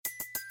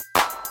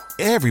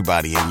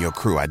Everybody in your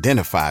crew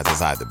identifies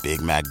as either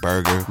Big Mac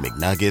Burger,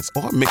 McNuggets,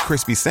 or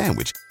McCrispy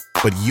Sandwich.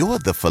 But you're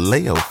the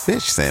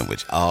Filet-O-Fish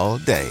Sandwich all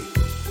day.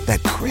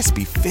 That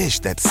crispy fish,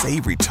 that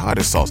savory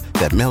tartar sauce,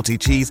 that melty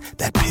cheese,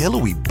 that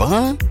pillowy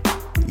bun.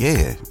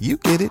 Yeah, you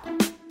get it.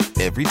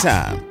 Every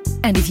time.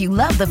 And if you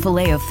love the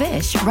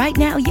Filet-O-Fish, right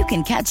now you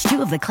can catch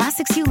two of the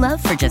classics you love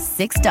for just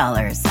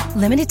 $6.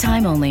 Limited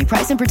time only.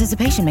 Price and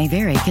participation may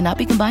vary. Cannot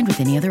be combined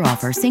with any other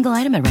offer. Single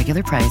item at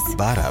regular price.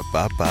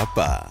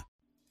 Ba-da-ba-ba-ba.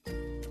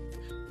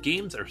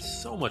 Games are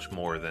so much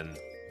more than,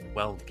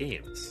 well,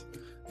 games.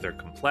 They're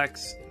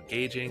complex,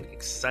 engaging,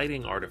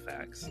 exciting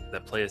artifacts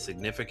that play a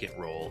significant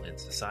role in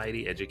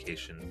society,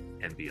 education,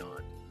 and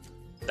beyond.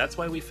 That's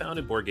why we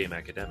founded Board Game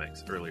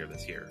Academics earlier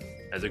this year.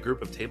 As a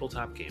group of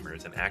tabletop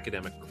gamers and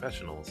academic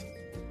professionals,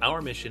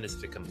 our mission is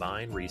to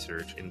combine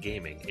research and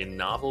gaming in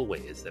novel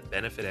ways that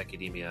benefit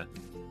academia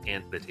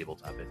and the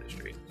tabletop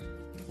industry.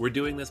 We're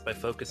doing this by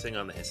focusing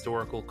on the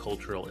historical,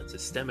 cultural, and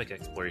systemic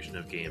exploration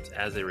of games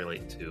as they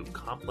relate to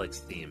complex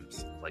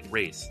themes like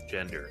race,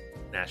 gender,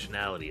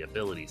 nationality,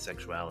 ability,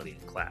 sexuality,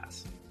 and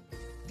class.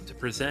 To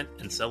present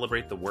and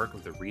celebrate the work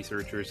of the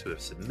researchers who have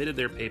submitted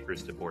their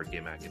papers to Board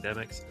Game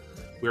Academics,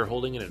 we are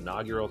holding an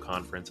inaugural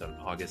conference on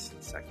August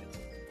 2nd.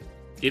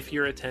 If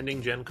you're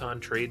attending Gen Con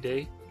Trade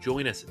Day,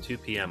 join us at 2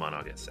 p.m. on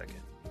August 2nd.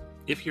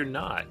 If you're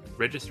not,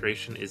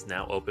 registration is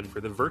now open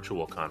for the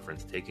virtual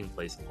conference taking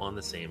place on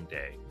the same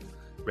day.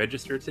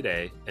 Register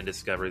today and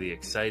discover the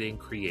exciting,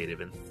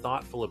 creative, and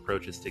thoughtful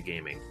approaches to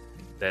gaming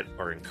that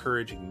are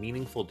encouraging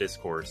meaningful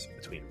discourse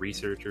between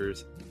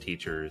researchers,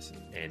 teachers,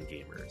 and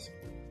gamers.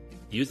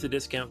 Use the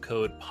discount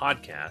code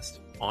PODCAST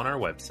on our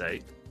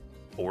website,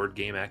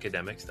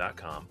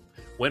 boardgameacademics.com,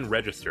 when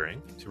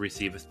registering to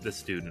receive the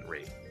student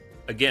rate.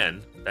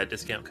 Again, that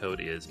discount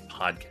code is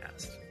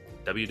PODCAST,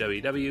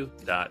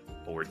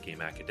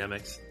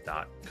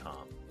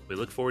 www.boardgameacademics.com. We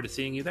look forward to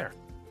seeing you there.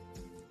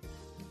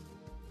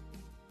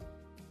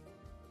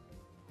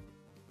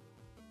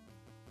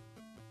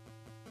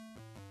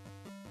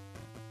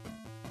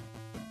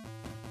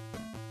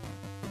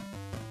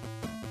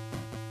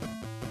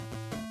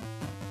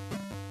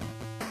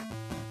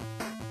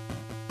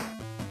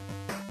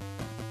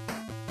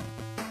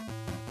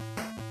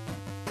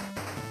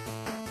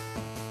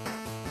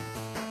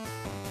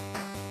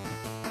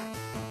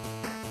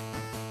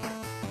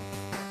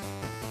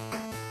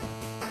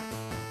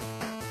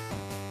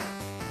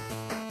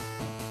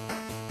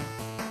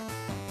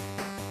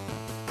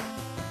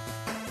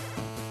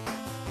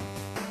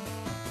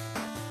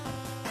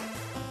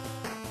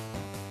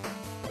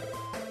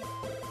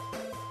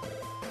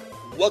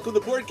 Welcome to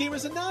Board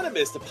Gamers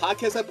Anonymous, the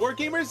podcast about board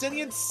gamers and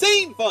the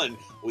insane fun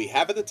we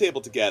have at the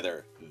table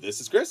together. This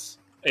is Chris.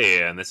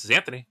 And this is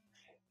Anthony.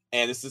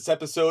 And this is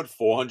episode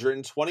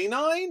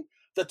 429,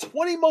 the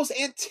 20 most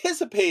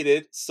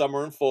anticipated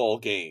summer and fall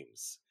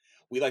games.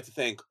 We'd like to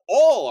thank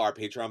all our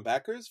Patreon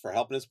backers for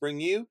helping us bring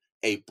you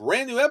a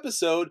brand new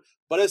episode,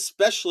 but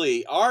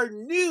especially our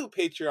new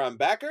Patreon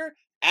backer,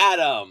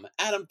 Adam.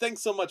 Adam,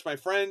 thanks so much, my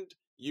friend.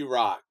 You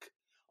rock.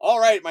 All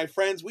right, my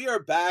friends, we are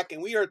back,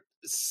 and we are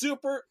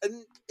super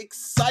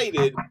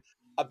excited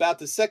about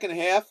the second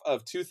half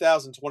of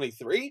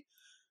 2023.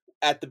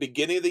 At the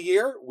beginning of the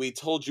year, we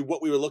told you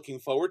what we were looking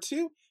forward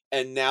to,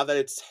 and now that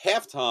it's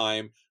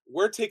halftime,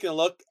 we're taking a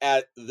look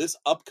at this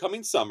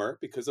upcoming summer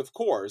because, of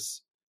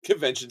course,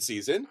 convention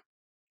season,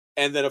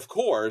 and then, of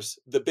course,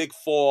 the big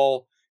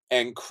fall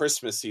and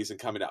Christmas season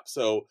coming up.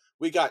 So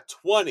we got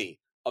 20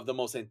 of the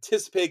most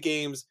anticipated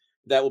games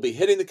that will be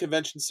hitting the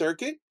convention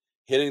circuit,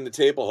 hitting the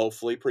table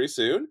hopefully pretty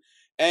soon,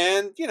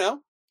 and, you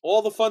know,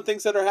 all the fun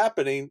things that are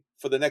happening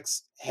for the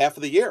next half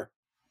of the year.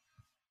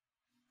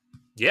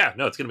 Yeah,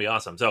 no, it's going to be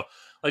awesome. So,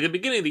 like, at the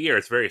beginning of the year,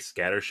 it's very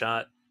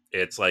scattershot.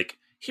 It's like,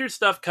 here's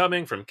stuff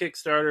coming from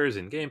Kickstarters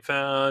and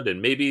GameFound, and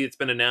maybe it's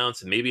been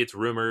announced, and maybe it's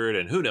rumored,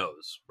 and who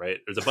knows, right?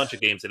 There's a bunch of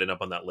games that end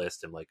up on that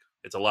list, and, like,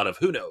 it's a lot of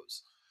who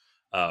knows.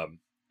 And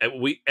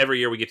every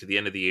year we get to the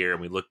end of the year,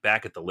 and we look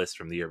back at the list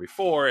from the year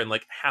before, and,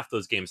 like, half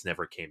those games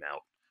never came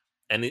out.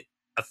 And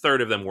a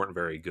third of them weren't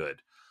very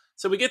good.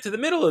 So we get to the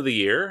middle of the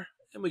year,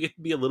 and we get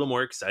to be a little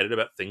more excited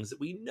about things that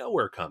we know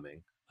are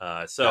coming.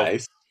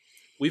 Nice.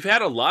 We've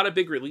had a lot of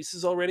big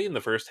releases already in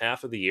the first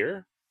half of the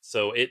year,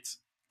 so it's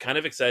kind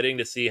of exciting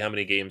to see how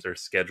many games are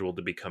scheduled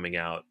to be coming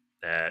out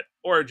at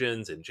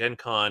Origins and Gen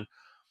Con.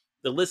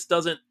 The list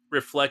doesn't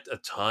reflect a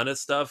ton of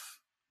stuff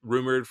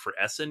rumored for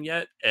Essen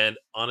yet, and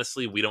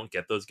honestly, we don't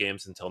get those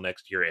games until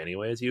next year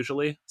anyways,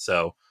 usually,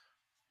 so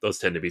those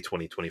tend to be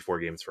 2024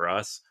 games for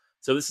us.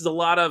 So this is a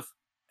lot of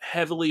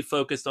heavily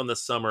focused on the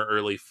summer,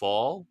 early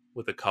fall,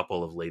 with a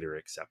couple of later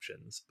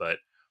exceptions. But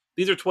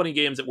these are 20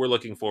 games that we're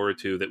looking forward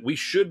to that we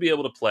should be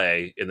able to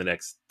play in the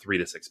next 3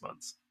 to 6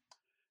 months.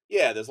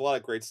 Yeah, there's a lot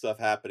of great stuff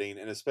happening,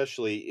 and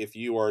especially if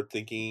you are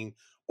thinking,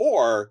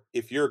 or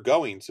if you're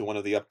going to one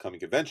of the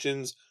upcoming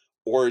conventions,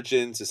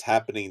 Origins is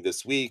happening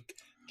this week,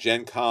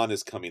 Gen Con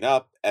is coming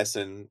up,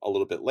 Essen a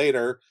little bit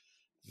later.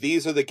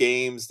 These are the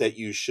games that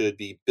you should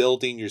be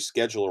building your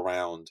schedule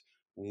around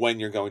when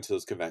you're going to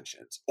those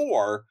conventions.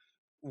 Or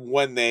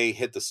when they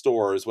hit the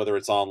stores, whether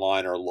it's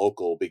online or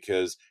local,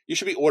 because you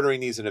should be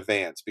ordering these in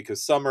advance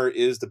because summer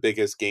is the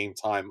biggest game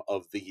time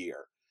of the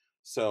year.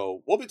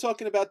 So we'll be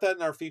talking about that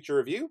in our feature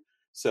review.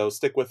 So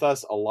stick with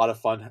us. A lot of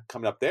fun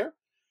coming up there.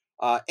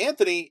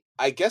 Anthony,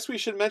 I guess we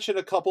should mention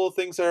a couple of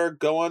things that are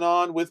going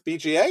on with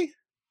BGA.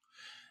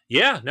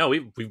 Yeah, no,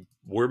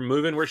 we're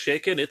moving, we're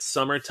shaking. It's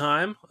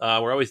summertime.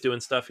 We're always doing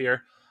stuff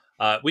here.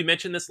 We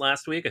mentioned this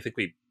last week. I think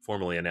we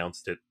formally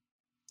announced it.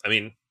 I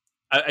mean,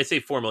 I say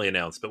formally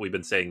announced, but we've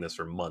been saying this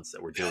for months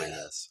that we're doing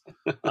this.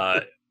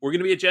 We're going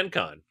to be at Gen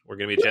Con. We're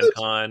going to be at Gen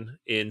Con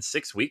in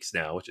 6 weeks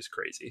now, which is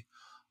crazy.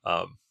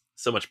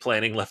 So much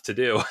planning left to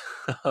do.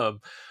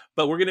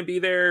 But we're going to be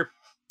there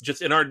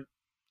just in our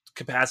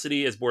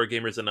capacity as Board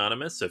Gamers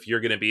Anonymous. So if you're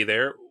going to be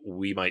there,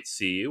 we might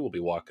see you. We'll be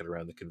walking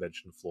around the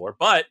convention floor.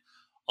 But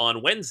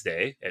on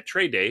Wednesday at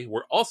Trade Day,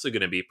 we're also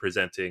going to be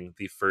presenting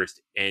the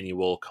first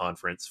annual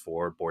conference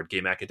for board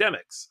game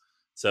academics.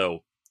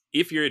 So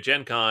if you're at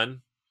Gen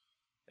Con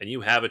and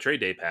you have a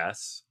Trade Day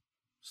pass,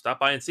 stop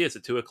by and see us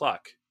at 2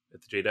 o'clock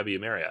at the JW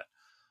Marriott.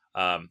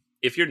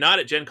 If you're not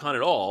at Gen Con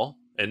at all,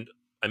 and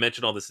I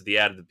mentioned all this at the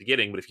ad at the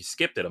beginning, but if you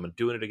skipped it, I'm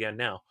doing it again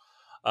now.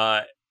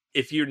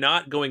 If you're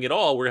not going at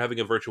all, we're having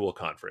a virtual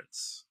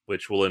conference,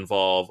 which will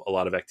involve a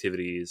lot of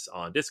activities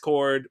on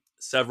Discord,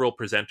 several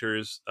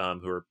presenters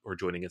who are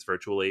joining us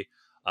virtually.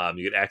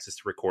 You get access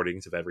to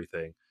recordings of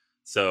everything.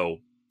 So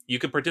you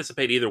can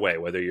participate either way,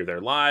 whether you're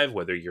there live,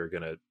 whether you're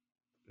going to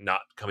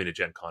not coming to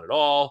Gen Con at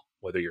all,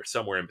 whether you're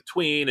somewhere in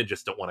between and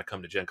just don't want to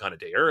come to Gen Con a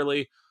day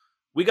early.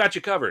 We got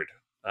you covered.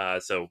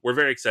 So we're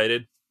very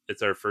excited.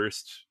 It's our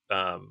first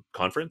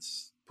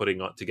conference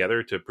putting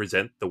together to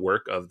present the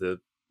work of the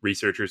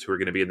researchers who are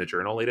going to be in the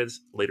journal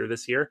later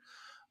this year.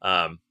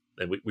 And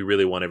we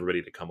really want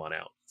everybody to come on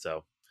out.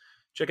 So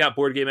check out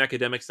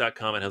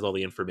boardgameacademics.com. It has all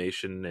the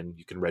information and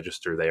you can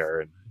register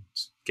there and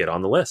get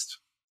on the list.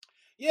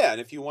 Yeah,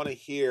 and if you want to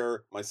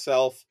hear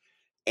myself,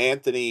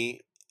 Anthony,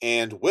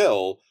 and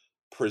Will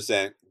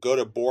present, go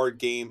to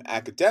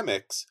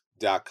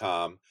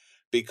boardgameacademics.com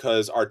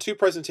because our two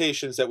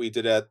presentations that we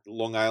did at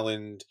Long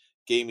Island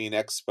Gaming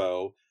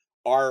Expo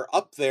are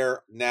up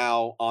there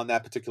now on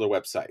that particular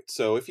website.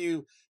 So if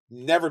you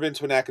never been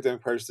to an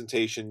academic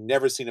presentation,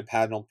 never seen a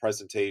panel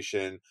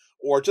presentation,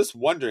 or just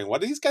wondering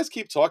what do these guys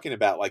keep talking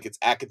about, like it's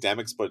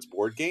academics but it's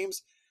board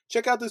games,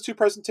 check out those two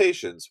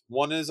presentations.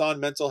 One is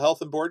on mental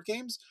health and board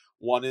games.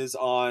 One is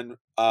on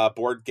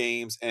board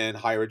games and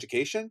higher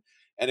education.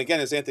 And again,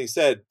 as Anthony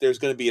said, there's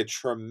going to be a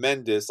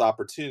tremendous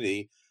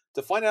opportunity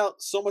to find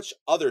out so much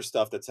other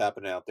stuff that's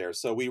happening out there.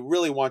 So we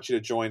really want you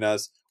to join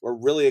us. We're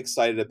really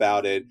excited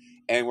about it.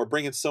 And we're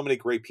bringing so many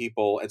great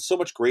people and so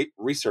much great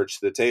research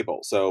to the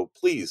table. So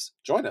please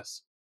join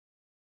us.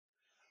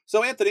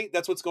 So Anthony,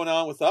 that's what's going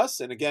on with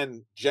us. And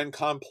again, Gen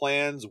Con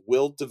plans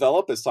will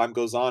develop as time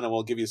goes on, and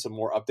we'll give you some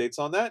more updates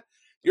on that.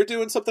 You're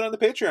doing something on the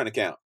Patreon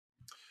account.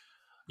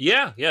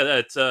 Yeah,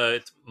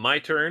 it's my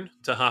turn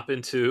to hop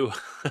into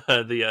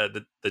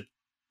the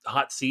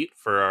hot seat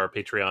for our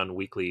Patreon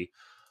weekly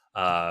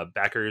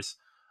backers.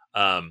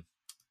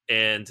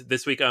 And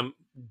this week I'm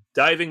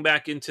diving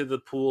back into the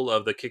pool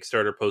of the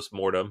Kickstarter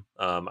postmortem.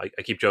 I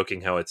keep joking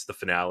how it's the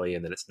finale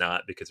and then it's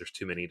not because there's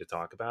too many to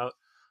talk about.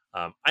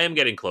 I am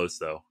getting close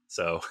though.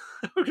 So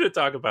we're going to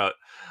talk about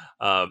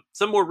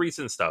some more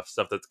recent stuff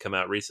that's come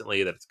out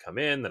recently, that it's come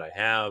in, that I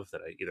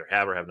either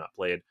have or have not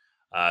played.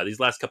 These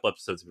last couple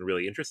episodes have been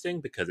really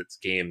interesting because it's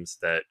games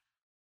that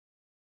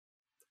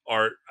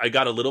I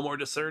got a little more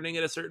discerning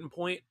at a certain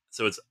point.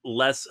 So it's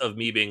less of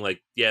me being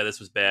like, yeah, this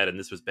was bad and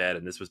this was bad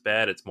and this was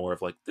bad. It's more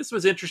of like, this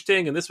was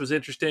interesting and this was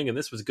interesting and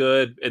this was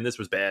good and this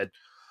was bad.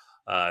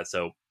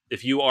 So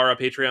if you are a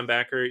Patreon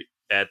backer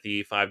at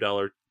the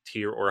 $5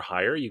 tier or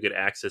higher, you get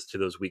access to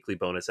those weekly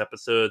bonus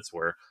episodes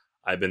where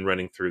I've been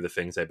running through the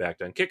things I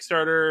backed on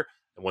Kickstarter.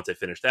 And once I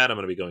finish that, I'm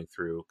going to be going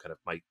through kind of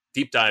my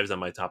deep dives on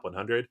my top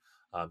 100.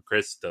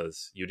 Chris,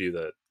 you do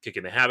the Kick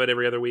in the Habit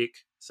every other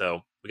week.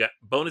 So we got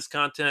bonus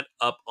content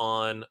up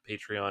on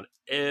Patreon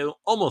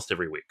almost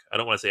every week. I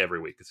don't want to say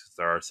every week because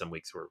there are some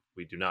weeks where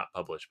we do not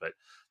publish, but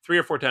 3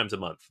 or 4 times a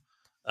month.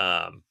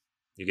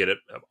 You get a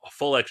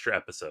full extra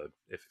episode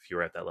if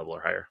you're at that level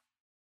or higher.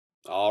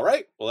 All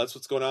right. Well, that's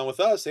what's going on with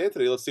us.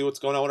 Anthony, let's see what's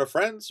going on with our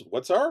friends.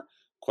 What's our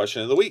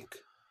question of the week?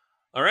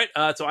 All right.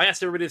 So I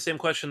asked everybody the same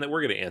question that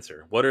we're going to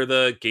answer. What are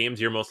the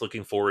games you're most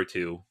looking forward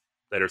to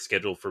that are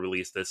scheduled for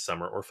release this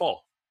summer or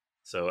fall?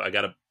 So I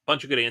got a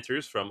bunch of good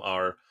answers from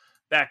our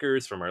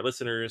backers, from our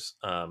listeners.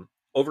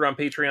 Over on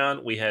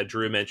Patreon, we had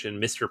Drew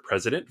mention Mr.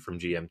 President from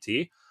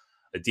GMT,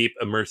 a deep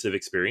immersive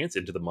experience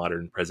into the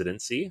modern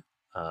presidency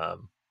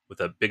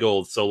with a big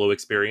old solo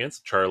experience.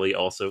 Charlie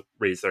also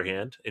raised their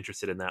hand,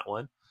 interested in that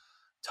one.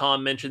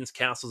 Tom mentions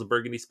Castles of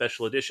Burgundy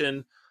Special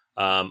Edition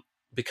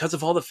because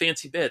of all the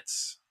fancy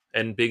bits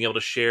and being able to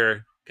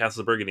share Castles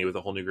of Burgundy with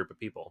a whole new group of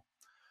people.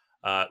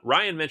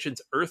 Ryan mentions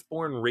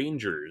Earthborn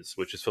Rangers,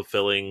 which is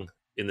fulfilling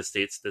in the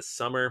States this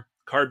summer.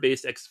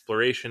 Card-based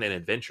exploration and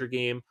adventure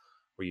game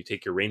where you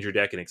take your Ranger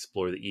deck and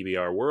explore the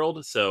EBR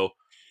world. So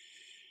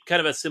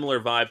kind of a similar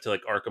vibe to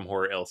like Arkham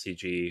Horror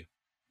LCG,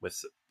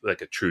 with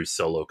like a true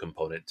solo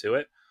component to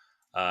it.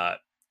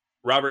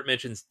 Robert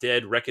mentions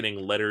Dead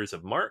Reckoning Letters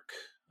of Mark.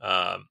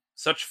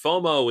 Such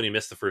FOMO when you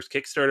missed the first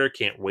Kickstarter.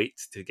 Can't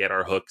wait to get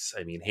our hooks.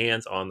 I mean,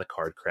 hands on the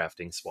card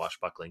crafting,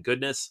 swashbuckling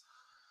goodness.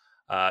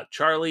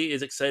 Charlie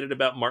is excited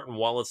about Martin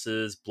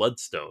Wallace's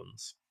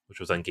Bloodstones, which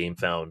was on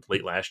GameFound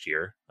late last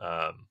year.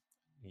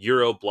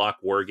 Euro block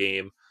war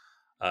game.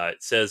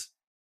 It says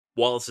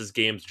Wallace's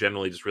games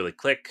generally just really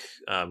click.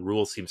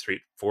 Rules seem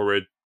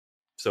straightforward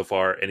so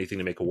far. Anything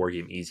to make a war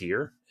game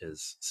easier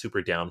is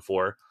super down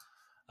for.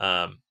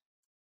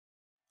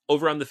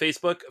 Over on the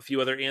Facebook, a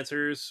few other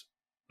answers.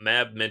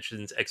 Mab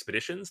mentions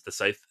Expeditions, the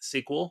Scythe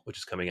sequel, which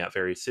is coming out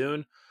very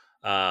soon.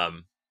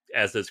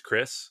 As does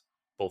Chris.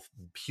 Both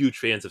huge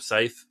fans of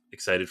Scythe,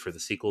 excited for the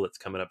sequel that's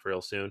coming up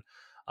real soon.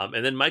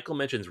 And then Michael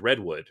mentions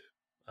Redwood.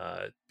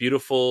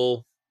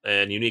 Beautiful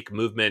and unique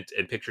movement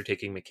and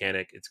picture-taking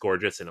mechanic. It's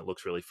gorgeous and it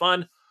looks really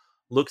fun.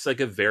 Looks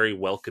like a very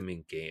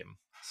welcoming game.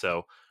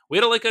 So we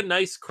had a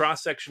nice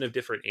cross-section of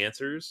different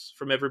answers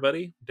from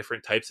everybody,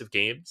 different types of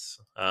games.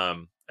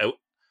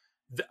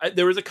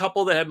 There was a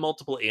couple that had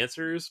multiple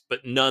answers,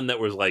 but none that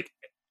was like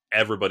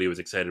everybody was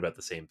excited about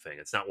the same thing.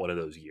 It's not one of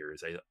those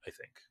years, I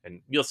think.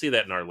 And you'll see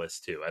that in our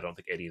list too. I don't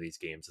think any of these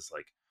games is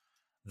like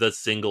the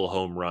single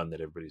home run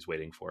that everybody's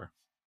waiting for.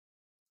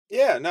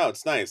 Yeah, no,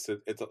 it's nice.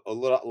 It's a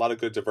lot of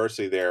good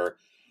diversity there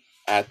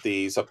at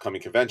these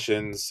upcoming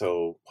conventions.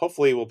 So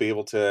hopefully we'll be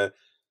able to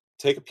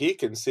take a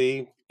peek and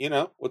see,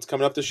 what's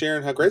coming up this year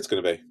and how great it's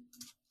going to be.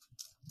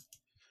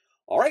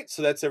 All right,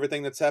 so that's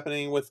everything that's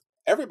happening with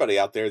everybody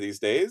out there these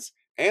days.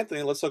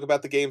 Anthony, let's talk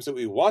about the games that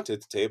we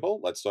wanted to table.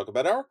 Let's talk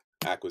about our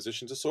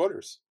acquisition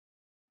disorders.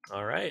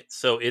 All right,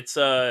 so it's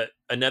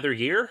another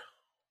year.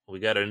 We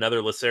got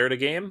another Lacerda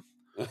game.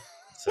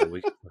 So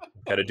we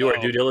got to do our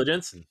due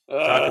diligence and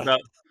talk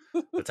about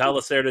Vital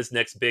Lacerda's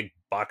next big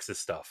box of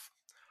stuff.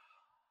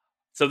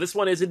 So this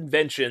one is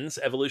Inventions,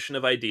 Evolution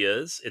of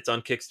Ideas. It's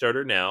on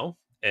Kickstarter now.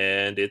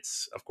 And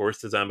it's, of course,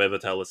 designed by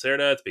Vital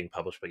Lacerda. It's being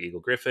published by Eagle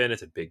Griffin.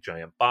 It's a big,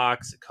 giant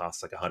box. It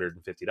costs like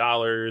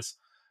 $150.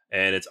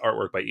 And it's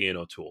artwork by Ian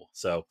O'Toole.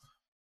 So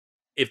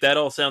if that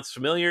all sounds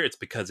familiar, it's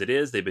because it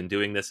is. They've been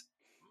doing this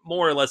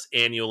more or less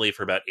annually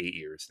for about 8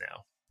 years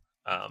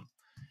now.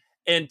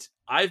 And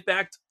I've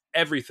backed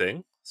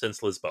everything since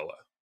Lisboa.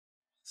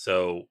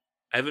 So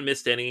I haven't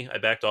missed any. I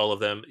backed all of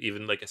them,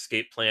 even like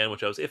Escape Plan,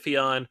 which I was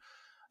iffy on.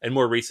 And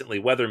more recently,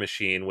 Weather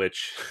Machine,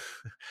 which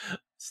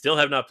still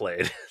have not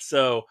played.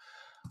 So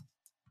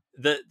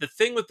the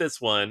thing with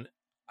this one,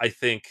 I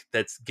think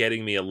that's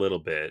getting me a little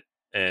bit,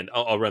 and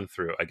I'll run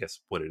through, I guess,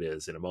 what it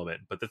is in a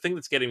moment. But the thing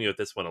that's getting me with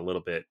this one a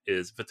little bit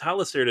is Vital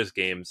Lacerda's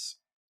games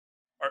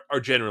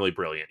are generally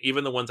brilliant.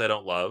 Even the ones I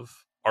don't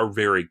love are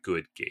very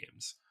good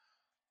games.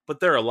 But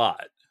they're a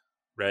lot,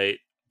 right?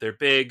 They're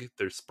big,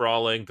 they're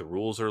sprawling, the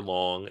rules are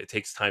long. It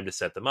takes time to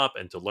set them up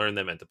and to learn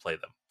them and to play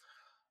them.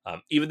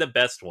 Even the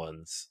best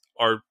ones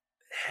are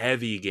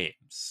heavy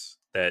games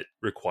that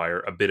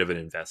require a bit of an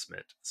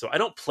investment. So I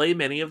don't play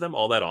many of them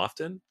all that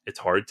often. It's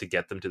hard to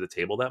get them to the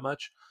table that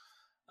much.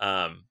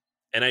 And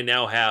I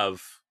now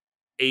have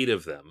 8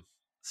 of them.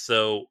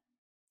 So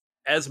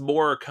as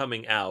more are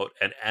coming out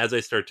and as I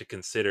start to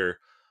consider,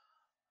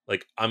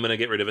 like, I'm going to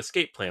get rid of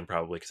Escape Plan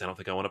probably because I don't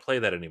think I want to play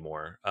that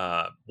anymore.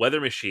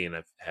 Weather Machine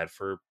I've had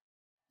for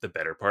the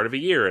better part of a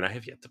year and I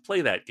have yet to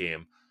play that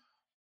game.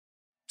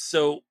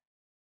 So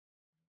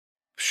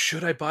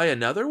should I buy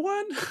another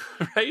one?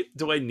 Right?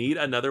 Do I need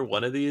another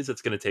one of these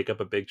that's going to take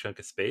up a big chunk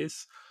of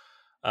space?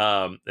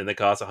 And that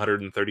costs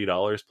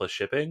 $130 plus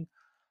shipping?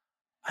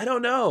 I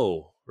don't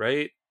know,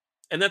 right?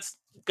 And that's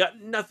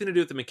got nothing to do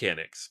with the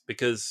mechanics,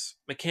 because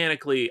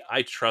mechanically,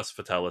 I trust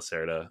Vital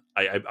Lacerda.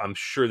 I'm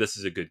sure this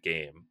is a good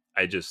game.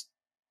 I just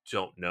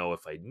don't know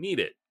if I need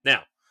it.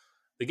 Now,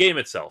 the game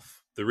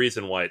itself, the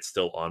reason why it's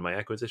still on my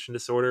acquisition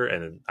disorder,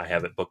 and I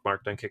have it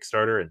bookmarked on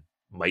Kickstarter and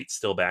might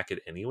still back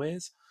it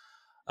anyways.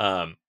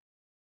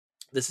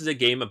 This is a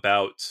game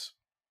about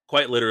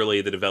quite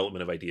literally the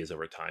development of ideas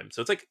over time.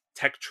 So it's like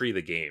Tech Tree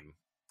the game,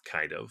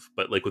 kind of,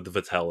 but like with the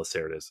Vital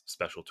Lacerda's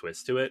special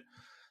twist to it.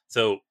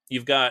 So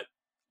you've got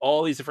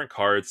all these different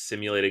cards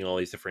simulating all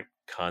these different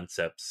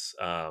concepts,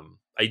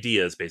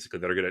 ideas basically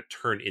that are going to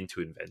turn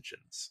into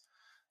inventions.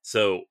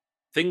 So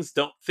things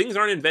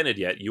aren't invented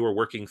yet. You are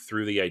working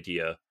through the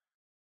ideas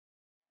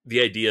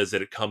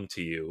that had come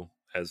to you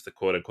as the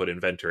quote unquote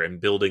inventor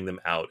and building them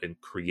out and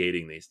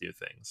creating these new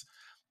things.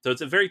 So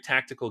it's a very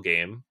tactical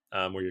game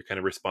where you're kind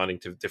of responding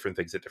to different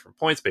things at different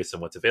points based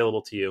on what's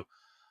available to you.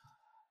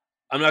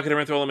 I'm not going to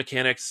run through all the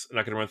mechanics. I'm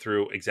not going to run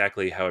through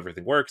exactly how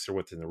everything works or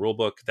what's in the rule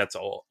book. That's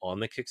all on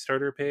the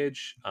Kickstarter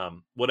page.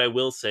 What I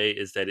will say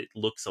is that it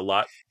looks a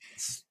lot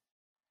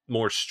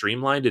more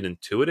streamlined and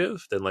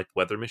intuitive than like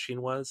Weather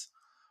Machine was.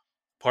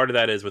 Part of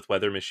that is with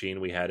Weather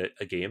Machine, we had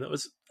a game that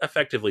was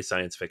effectively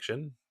science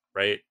fiction,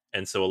 right?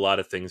 And so a lot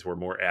of things were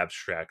more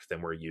abstract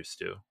than we're used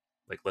to.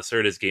 Like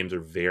Lacerda's games are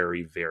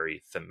very,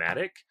 very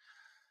thematic.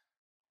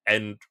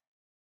 And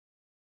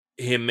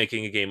him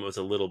making a game that was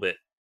a little bit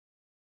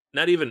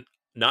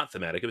not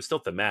thematic. It was still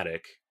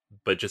thematic,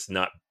 but just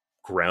not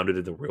grounded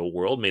in the real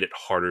world made it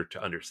harder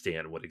to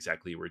understand what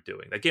exactly you were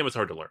doing. That game was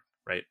hard to learn,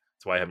 right?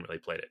 That's why I haven't really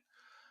played it.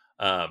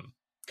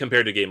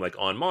 Compared to a game like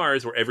On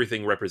Mars, where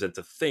everything represents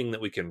a thing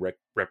that we can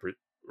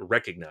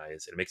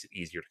recognize, and it makes it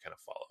easier to kind of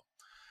follow.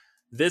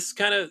 This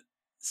kind of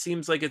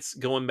seems like it's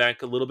going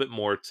back a little bit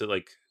more to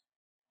like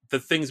the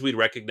things we'd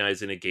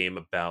recognize in a game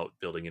about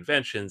building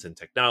inventions and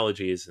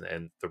technologies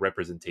and the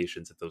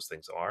representations that those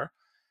things are.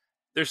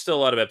 There's still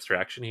a lot of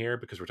abstraction here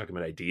because we're talking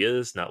about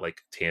ideas, not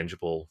like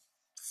tangible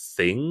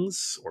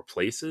things or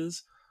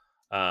places.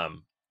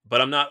 But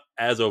I'm not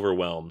as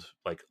overwhelmed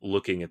like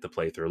looking at the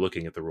playthrough,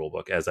 looking at the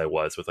rulebook as I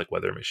was with like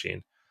Weather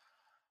Machine.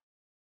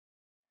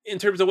 In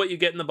terms of what you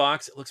get in the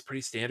box, it looks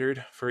pretty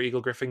standard for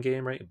Eagle Griffin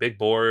game, right? Big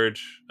board,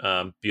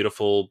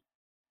 beautiful,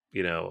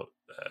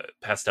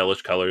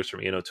 pastelish colors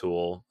from Ian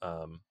O'Toole.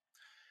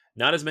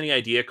 Not as many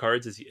idea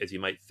cards as you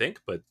might think,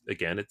 but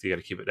again, you got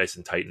to keep it nice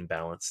and tight and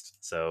balanced.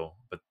 So,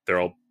 but they're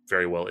all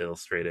very well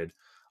illustrated.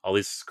 All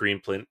these screen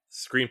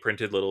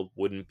printed little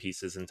wooden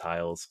pieces and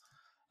tiles.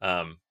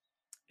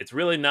 It's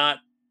really not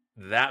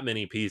that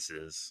many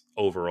pieces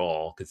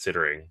overall,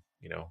 considering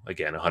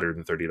again,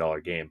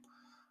 $130 game.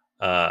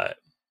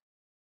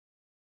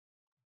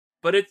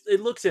 But it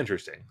looks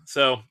interesting.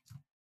 So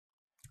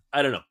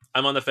I don't know.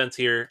 I'm on the fence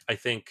here. I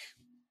think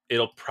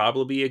it'll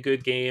probably be a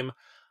good game.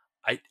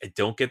 I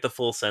don't get the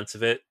full sense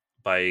of it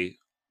by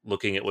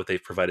looking at what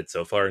they've provided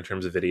so far in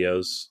terms of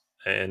videos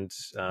and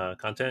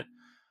content.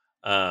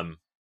 So I'm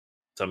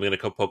going to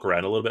go poke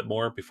around a little bit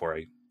more before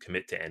I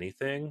commit to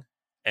anything.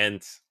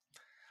 And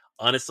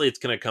honestly, it's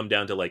going to come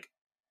down to like,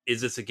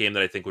 is this a game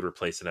that I think would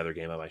replace another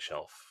game on my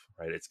shelf?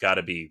 Right? It's got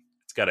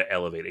to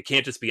elevate. It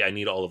can't just be I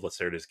need all of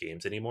Lacerda's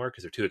games anymore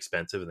because they're too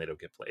expensive and they don't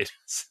get played.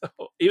 So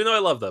even though I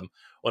love them,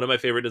 one of my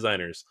favorite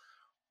designers,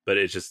 but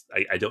it's just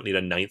I don't need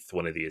a ninth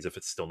one of these if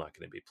it's still not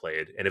going to be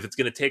played. And if it's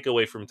going to take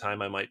away from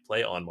time I might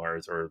play On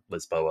Mars or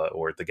Lisboa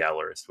or The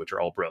Gallerist, which are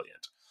all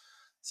brilliant.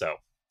 So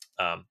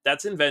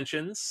that's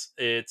Inventions.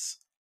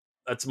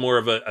 That's more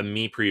of a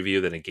me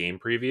preview than a game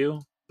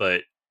preview.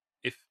 But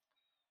if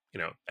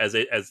as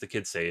the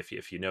kids say,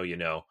 if you know, you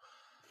know.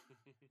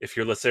 If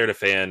you're a Lacerda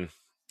fan,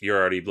 you're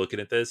already looking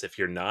at this. If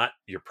you're not,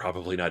 you're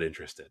probably not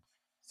interested.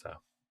 So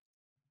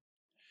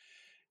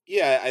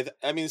yeah,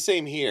 I mean,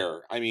 same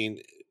here. I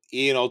mean,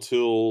 Ian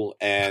O'Toole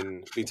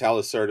and Vital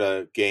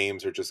Lacerda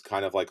games are just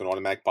kind of like an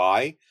automatic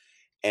buy,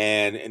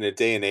 and in a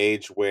day and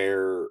age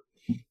where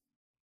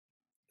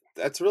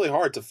that's really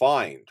hard to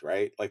find,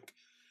 right? Like,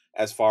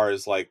 as far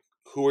as like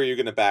who are you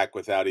going to back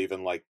without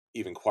even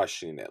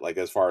questioning it? Like,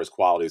 as far as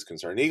quality is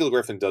concerned, Eagle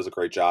Griffin does a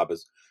great job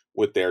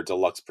with their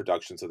deluxe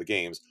productions of the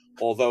games,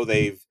 although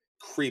they've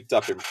creeped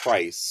up in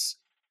price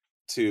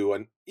to,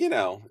 and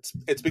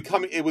it's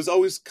becoming, it was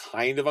always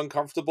kind of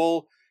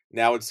uncomfortable.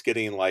 Now it's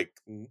getting like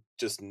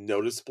just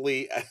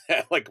noticeably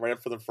like right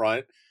up for the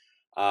front.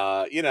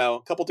 A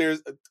couple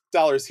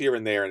dollars here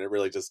and there, and it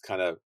really just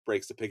kind of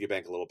breaks the piggy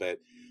bank a little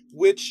bit,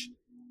 which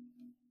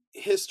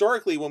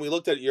historically, when we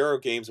looked at Euro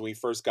games when we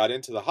first got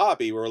into the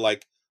hobby, we were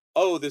like,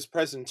 oh, this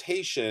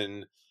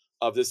presentation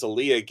of this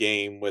Aaliyah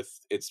game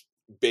with its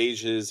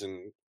beiges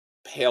and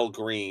pale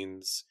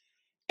greens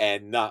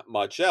and not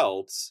much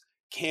else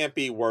can't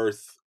be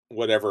worth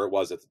whatever it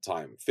was at the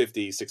time,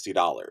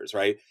 $50-$60,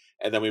 right?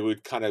 And then we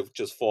would kind of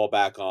just fall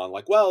back on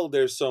like, well,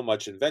 there's so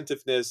much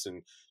inventiveness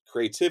and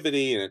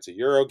creativity, and it's a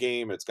Euro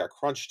game, and it's got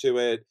crunch to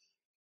it.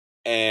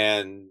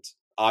 And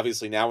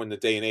obviously now in the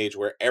day and age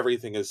where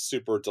everything is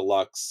super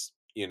deluxe,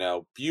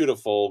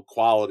 beautiful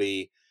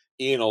quality,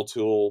 Ian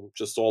O'Toole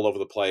just all over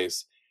the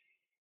place,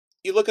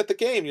 you look at the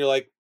game, you're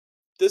like,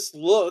 this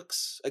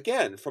looks,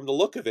 again, from the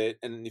look of it,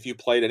 and if you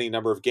played any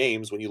number of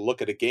games, when you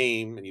look at a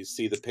game and you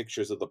see the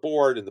pictures of the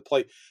board and the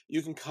play,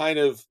 you can kind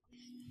of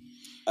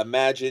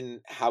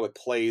imagine how it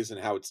plays and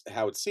how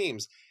it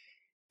seems.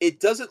 It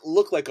doesn't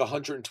look like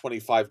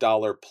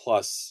 $125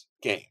 plus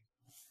game.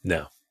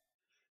 no.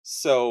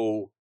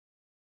 So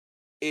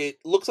it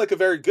looks like a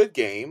very good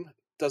game.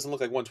 Doesn't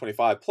look like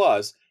 125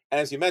 plus. And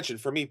as you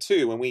mentioned, for me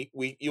too, when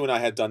you and I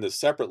had done this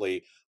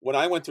separately, when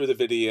I went through the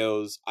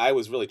videos, I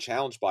was really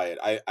challenged by it.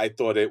 I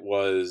thought it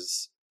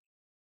was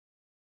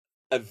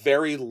a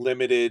very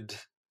limited,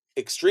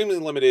 extremely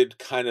limited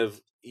kind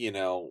of,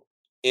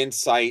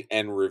 insight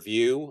and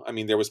review. I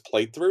mean, there was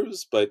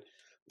playthroughs, but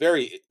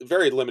very,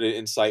 very limited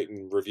insight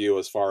and review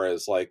as far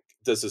as like,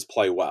 does this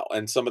play well?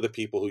 And some of the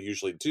people who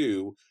usually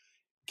do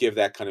give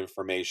that kind of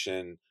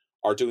information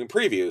are doing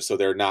previews, so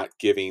they're not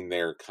giving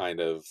their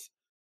kind of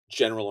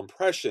general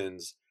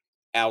impressions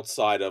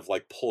outside of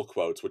like pull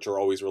quotes, which are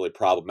always really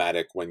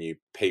problematic when you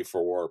pay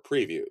for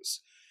previews.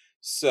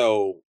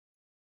 So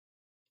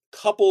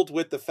coupled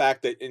with the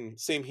fact that, in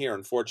same here,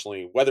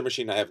 unfortunately, Weather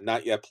Machine I have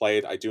not yet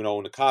played. I do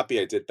own a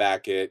copy. I did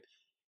back it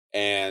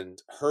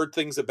and heard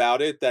things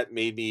about it that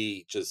made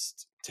me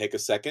just take a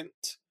second,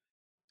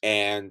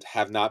 and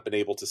have not been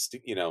able to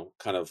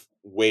kind of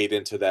wade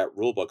into that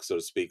rule book, so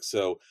to speak.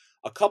 So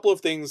a couple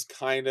of things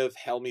kind of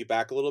held me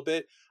back a little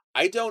bit.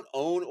 I don't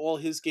own all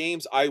his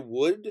games. I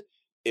would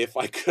if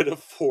I could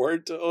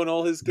afford to own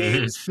all his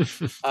games.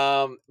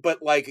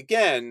 But like,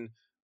 again,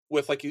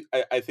 with like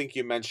I think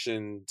you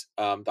mentioned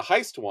the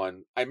heist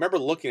one. I remember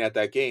looking at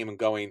that game and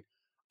going,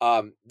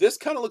 this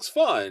kind of looks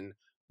fun,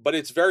 but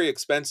it's very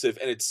expensive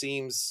and it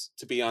seems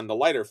to be on the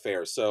lighter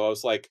fare. So I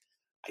was like,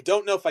 I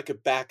don't know if I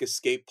could back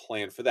Escape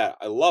Plan for that.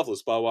 I love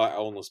Lisboa. I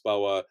own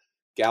Lisboa.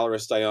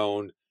 Gallerist I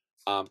own.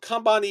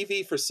 Kanban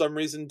EV for some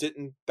reason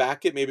didn't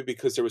back it, maybe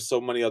because there was so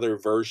many other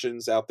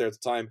versions out there at the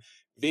time.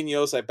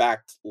 Vinos I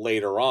backed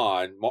later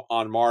on.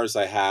 On Mars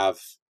I have,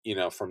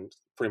 from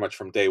pretty much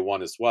from day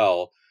one as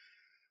well.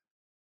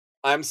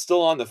 I'm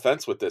still on the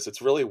fence with this.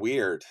 It's really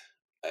weird.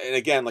 And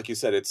again, like you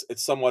said, it's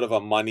somewhat of a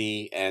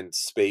money and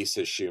space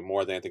issue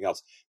more than anything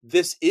else.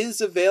 This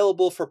is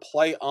available for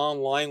play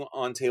online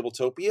on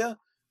Tabletopia.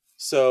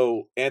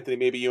 So, Anthony,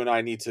 maybe you and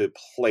I need to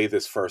play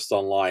this first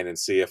online and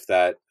see if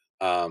that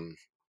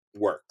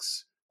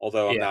works.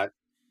 Although I'm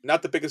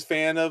not the biggest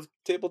fan of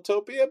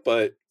Tabletopia,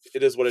 but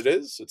it is what it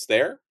is. It's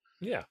there.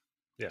 Yeah.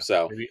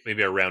 So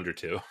maybe a round or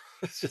two,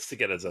 just to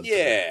get us up.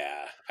 Yeah,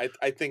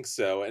 I think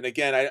so. And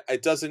again,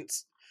 it doesn't,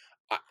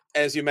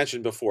 as you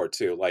mentioned before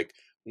too, like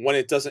when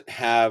it doesn't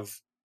have,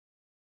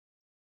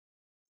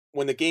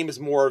 when the game is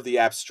more of the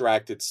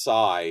abstracted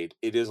side,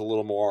 it is a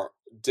little more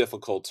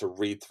difficult to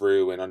read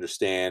through and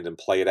understand and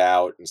play it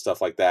out and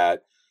stuff like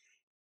that.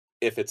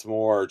 If it's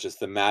more just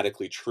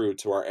thematically true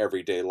to our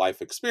everyday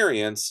life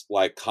experience,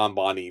 like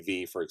Kanban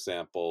EV, for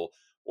example,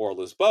 or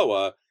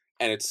Lisboa,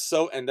 and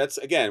that's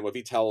again what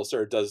Vital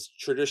Lacerda does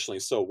traditionally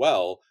so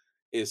well,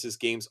 is his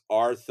games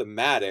are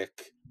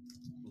thematic,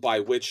 by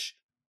which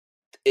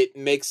it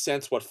makes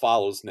sense what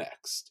follows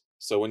next.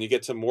 So when you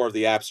get to more of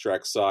the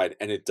abstract side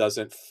and it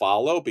doesn't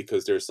follow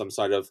because there's some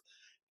sort of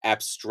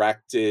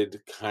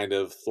abstracted kind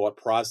of thought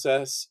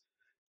process,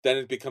 then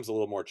it becomes a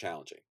little more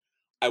challenging.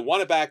 I want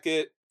to back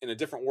it. In a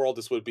different world,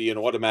 this would be an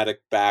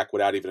automatic back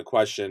without even a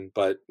question,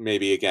 but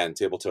maybe, again,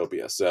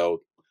 Tabletopia.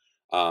 So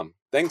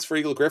thanks for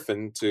Eagle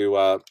Griffin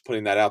to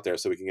putting that out there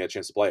so we can get a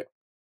chance to play it.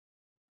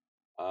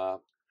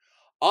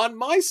 On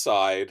my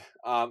side,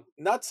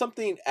 not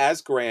something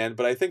as grand,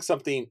 but I think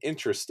something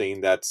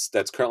interesting that's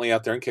currently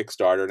out there in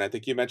Kickstarter. And I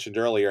think you mentioned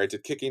earlier, I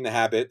did Kicking the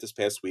Habit this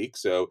past week.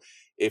 So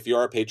if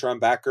you're a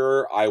Patreon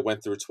backer, I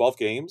went through 12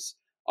 games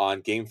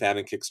on GameFan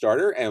and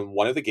Kickstarter, and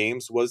one of the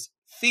games was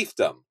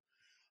Thiefdom.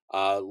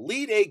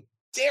 Lead a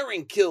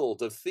daring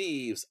guild of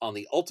thieves on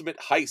the ultimate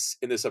heist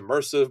in this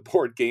immersive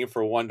board game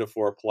for 1 to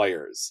 4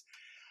 players.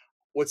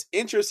 What's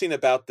interesting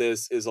about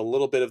this is a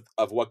little bit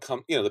of what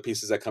the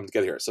pieces that come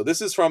together here. So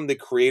this is from the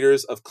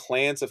creators of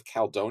Clans of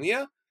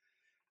Caledonia,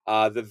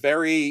 the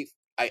very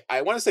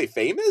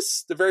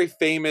famous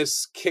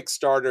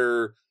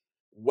Kickstarter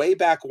way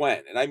back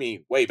when, and I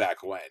mean way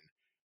back when.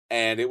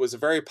 And it was a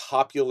very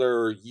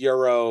popular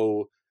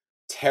Euro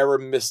Terra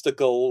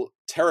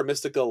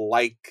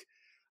Mystica-like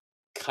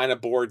kind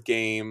of board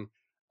game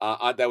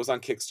that was on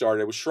Kickstarter.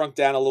 It was shrunk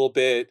down a little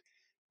bit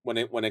when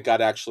it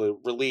got actually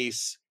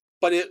released,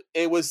 but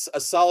it was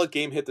a solid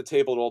game, hit the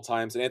table at all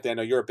times. And Anthony, I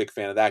know you're a big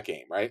fan of that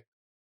game, right?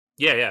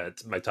 Yeah,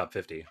 it's my top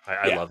 50.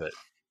 I love it.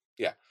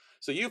 Yeah.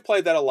 So you've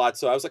played that a lot.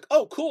 So I was like,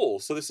 oh, cool.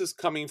 So this is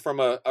coming from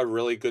a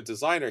really good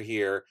designer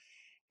here.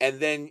 And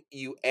then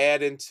you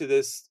add into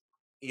this,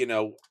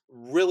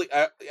 really,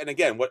 and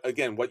again,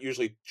 what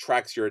usually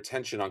tracks your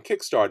attention on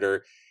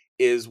Kickstarter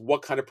is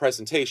what kind of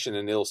presentation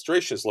and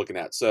illustration is looking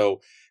at.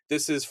 So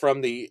this is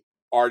from the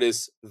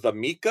artist The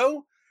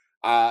Miko,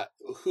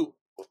 who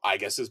I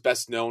guess is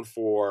best known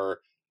for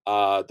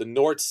the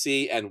North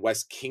Sea and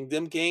West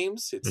Kingdom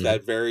games. It's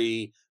that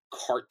very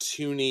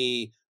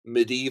cartoony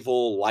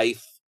medieval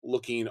life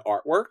looking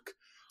artwork.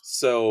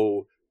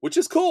 So, which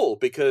is cool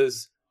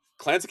because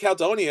Clans of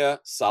Caledonia,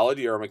 solid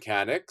Euro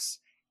mechanics,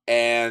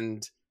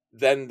 and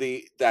then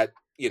that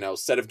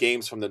set of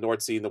games from the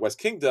North Sea and the West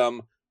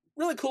Kingdom,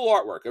 really cool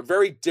artwork, a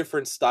very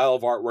different style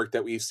of artwork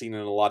that we've seen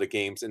in a lot of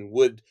games and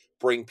would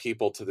bring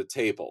people to the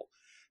table.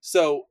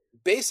 So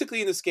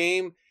basically in this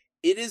game,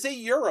 it is a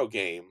Euro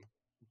game,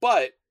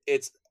 but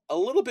it's a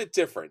little bit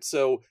different.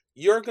 So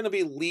you're going to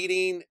be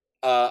leading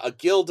a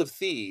guild of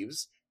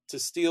thieves to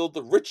steal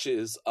the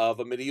riches of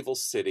a medieval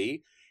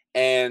city.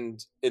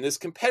 And in this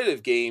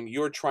competitive game,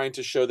 you're trying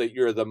to show that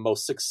you're the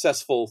most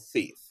successful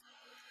thief.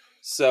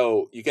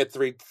 So you get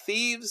 3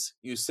 thieves,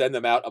 you send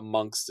them out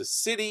amongst the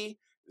city.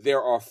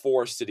 There are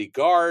 4 city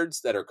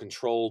guards that are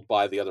controlled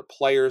by the other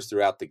players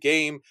throughout the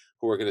game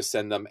who are going to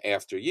send them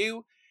after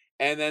you.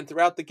 And then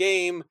throughout the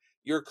game,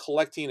 you're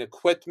collecting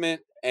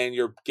equipment and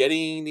you're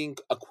getting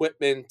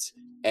equipment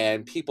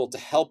and people to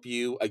help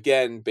you,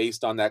 again,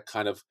 based on that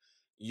kind of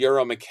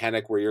Euro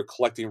mechanic where you're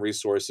collecting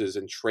resources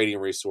and trading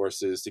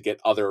resources to get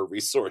other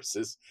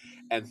resources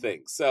and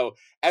things. So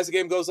as the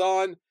game goes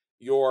on,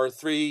 your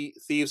 3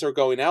 thieves are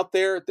going out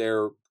there.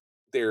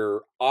 They're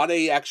on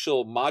a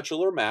actual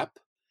modular map,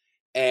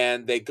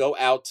 and they go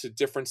out to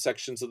different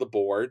sections of the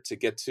board to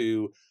get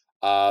to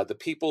the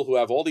people who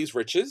have all these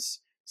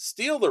riches,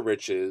 steal the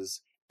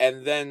riches,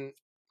 and then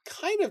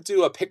kind of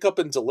do a pick up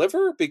and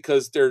deliver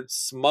because they're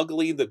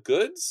smuggling the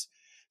goods.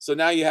 So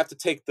now you have to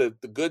take the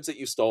goods that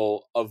you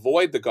stole,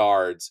 avoid the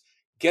guards,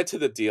 get to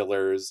the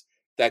dealers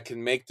that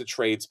can make the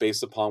trades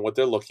based upon what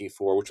they're looking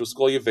for, which will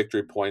score you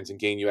victory points and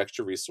gain you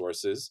extra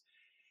resources.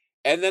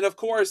 And then, of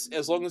course,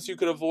 as long as you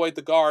can avoid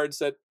the guards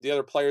that the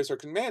other players are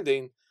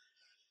commanding,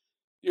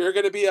 you're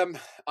going to be,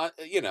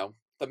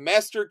 the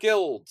master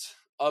guild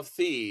of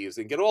thieves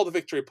and get all the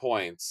victory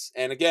points.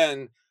 And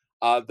again,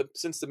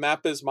 since the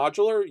map is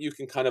modular, you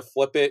can kind of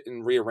flip it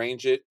and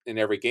rearrange it in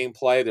every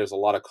gameplay. There's a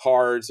lot of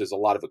cards. There's a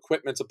lot of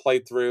equipment to play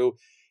through.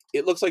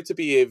 It looks like to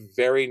be a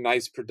very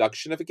nice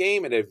production of a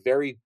game and a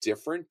very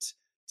different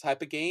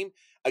type of game.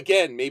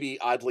 Again, maybe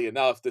oddly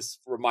enough, this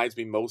reminds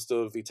me most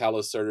of Vitalo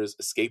Serta's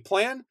Escape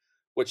Plan,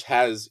 which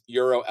has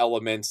Euro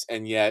elements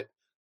and yet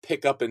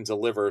pick up and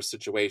deliver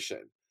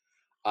situation.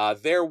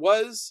 There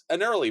was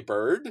an early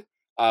bird,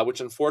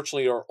 which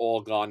unfortunately are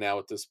all gone now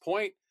at this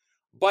point,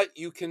 but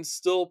you can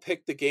still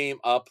pick the game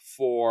up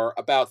for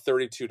about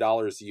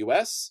 $32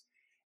 US,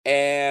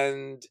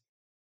 and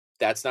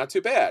that's not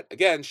too bad.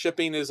 Again,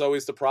 shipping is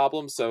always the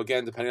problem, so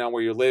again, depending on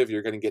where you live,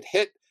 you're going to get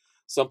hit.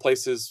 Some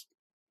places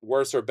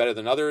worse or better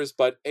than others,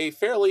 but a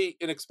fairly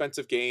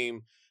inexpensive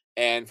game,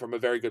 and from a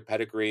very good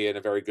pedigree and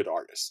a very good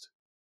artist.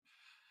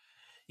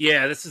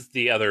 Yeah, this is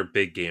the other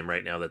big game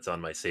right now that's on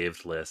my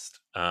saved list.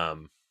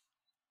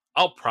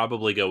 I'll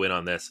probably go in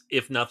on this,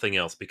 if nothing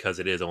else, because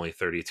it is only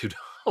 $32.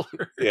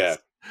 Yeah.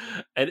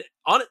 And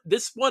on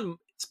this one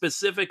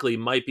specifically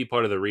might be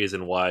part of the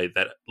reason why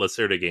that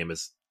Lacerda game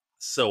is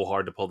so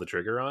hard to pull the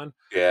trigger on.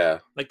 Yeah.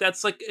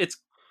 It's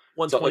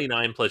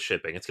 $129 plus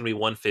shipping. It's going to be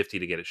 $150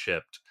 to get it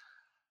shipped.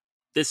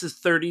 This is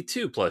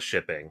 $32 plus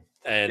shipping.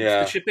 And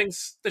the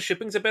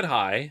shipping's a bit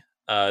high.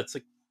 It's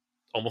like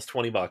almost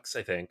 $20,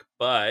 I think.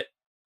 But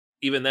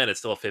even then, it's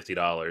still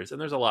 $50,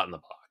 and there's a lot in the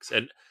box.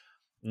 And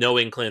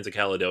knowing Clans of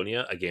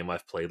Caledonia, a game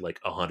I've played like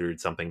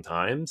 100-something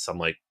times, I'm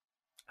like,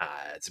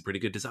 it's a pretty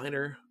good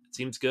designer. It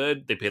seems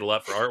good. They paid a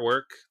lot for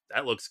artwork.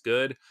 That looks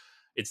good.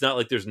 It's not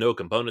like there's no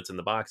components in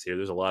the box here.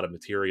 There's a lot of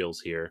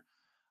materials here.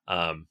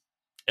 And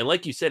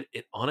like you said,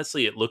 it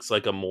looks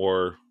like a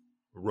more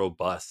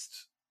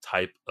robust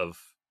type of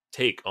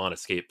take on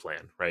Escape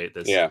Plan, right?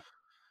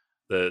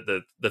 The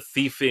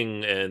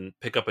thieving and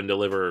pick up and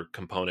deliver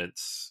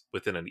components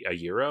within a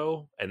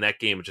euro, and that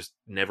game just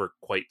never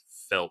quite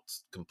felt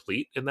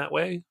complete in that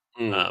way.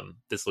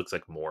 This looks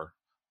like more.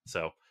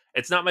 So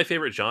it's not my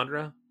favorite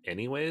genre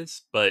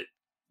anyways, but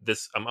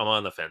I'm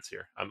on the fence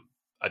here.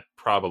 I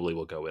probably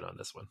will go in on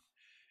this one.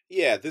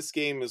 Yeah, this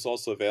game is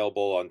also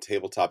available on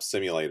Tabletop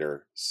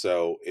Simulator,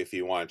 so if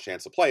you want a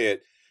chance to play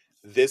it,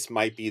 this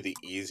might be the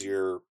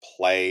easier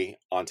play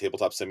on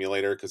Tabletop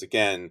Simulator, because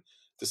again,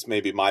 this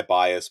may be my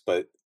bias,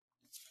 but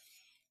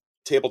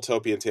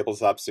Tabletopia and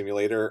Tabletop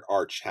Simulator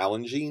are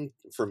challenging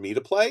for me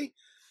to play,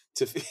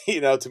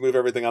 to move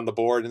everything on the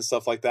board and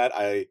stuff like that.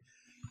 I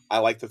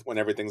like when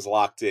everything's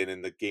locked in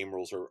and the game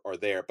rules are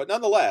there. But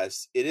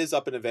nonetheless, it is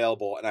up and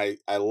available, and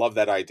I love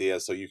that idea,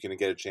 so you can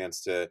get a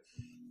chance to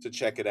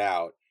check it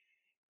out.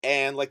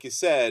 And like you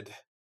said,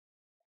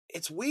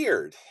 it's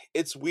weird.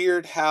 It's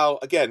weird how,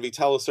 again,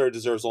 Vitalo Serta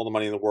deserves all the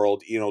money in the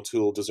world. Ian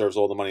O'Toole deserves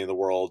all the money in the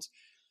world.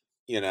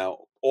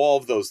 All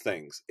of those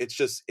things. It's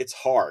just, it's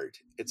hard.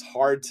 It's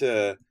hard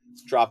to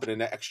drop in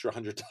an extra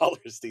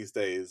 $100 these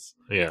days.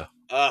 Yeah.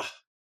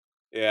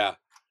 Yeah.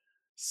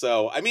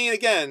 So, I mean,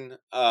 again,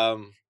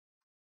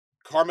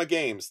 Karma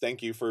Games,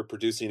 thank you for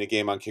producing a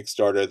game on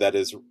Kickstarter that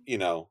is,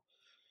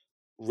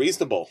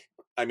 reasonable.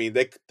 I mean,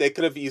 they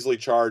could have easily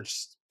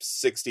charged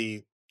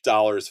 $60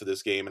 for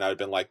this game, and I would have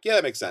been like, yeah,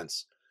 that makes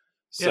sense.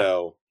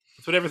 So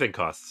that's what everything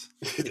costs.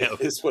 That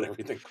is what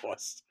everything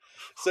costs.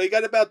 So you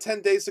got about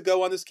 10 days to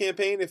go on this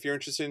campaign. If you're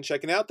interested in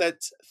checking out,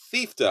 that's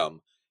Thiefdom.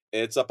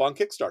 It's up on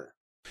Kickstarter.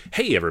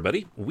 Hey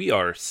everybody, we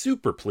are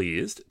super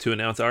pleased to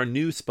announce our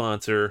new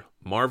sponsor,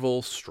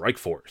 Marvel Strike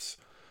Force.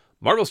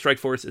 Marvel Strike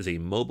Force is a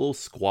mobile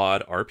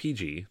squad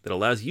RPG that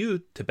allows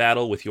you to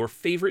battle with your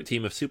favorite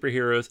team of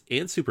superheroes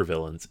and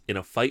supervillains in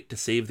a fight to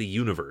save the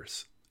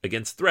universe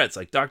against threats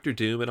like Doctor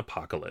Doom and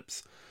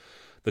Apocalypse.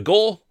 The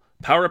goal?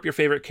 Power up your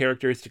favorite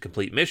characters to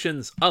complete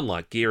missions,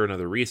 unlock gear and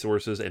other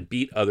resources, and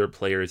beat other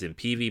players in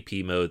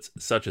PvP modes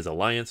such as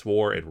Alliance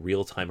War and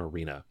Real-Time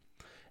Arena.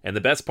 And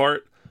the best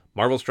part?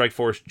 Marvel Strike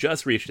Force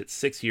just reached its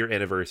 6-year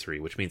anniversary,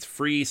 which means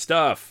free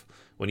stuff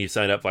when you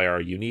sign up via our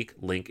unique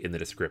link in the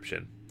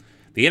description.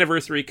 The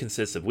anniversary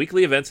consists of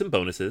weekly events and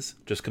bonuses.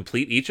 Just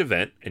complete each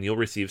event, and you'll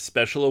receive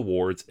special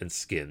awards and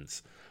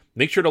skins.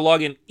 Make sure to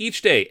log in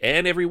each day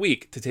and every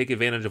week to take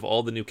advantage of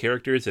all the new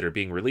characters that are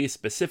being released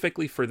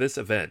specifically for this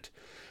event.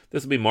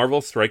 This will be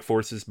Marvel Strike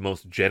Force's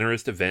most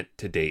generous event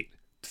to date,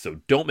 so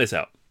don't miss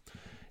out.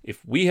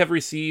 If we have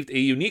received a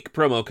unique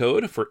promo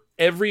code for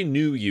every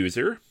new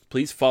user,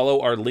 please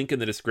follow our link in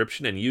the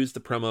description and use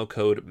the promo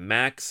code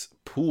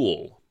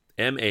MAXPOOL,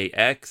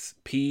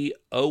 MAXPOOL.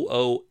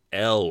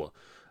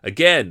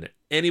 Again,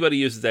 anybody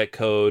uses that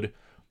code,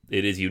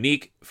 it is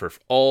unique for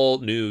all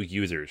new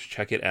users.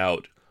 Check it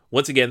out.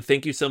 Once again,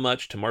 thank you so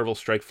much to Marvel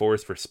Strike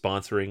Force for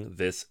sponsoring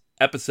this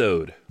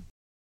episode.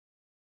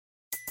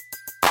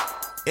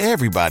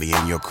 Everybody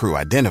in your crew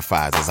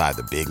identifies as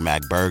either Big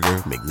Mac Burger,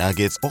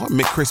 McNuggets, or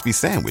McCrispy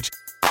Sandwich.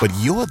 But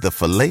you're the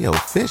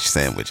Filet-O-Fish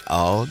Sandwich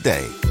all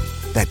day.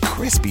 That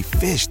crispy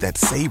fish, that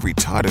savory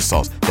tartar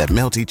sauce, that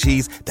melty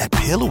cheese, that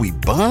pillowy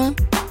bun.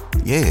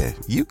 Yeah,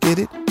 you get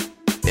it.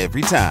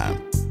 Every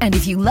time. And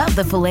if you love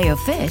the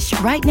Filet-O-Fish,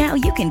 right now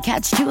you can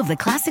catch 2 of the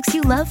classics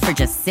you love for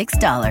just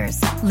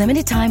 $6.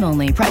 Limited time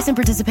only. Price and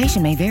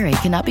participation may vary.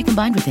 Cannot be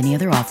combined with any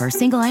other offer.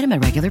 Single item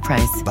at regular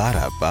price.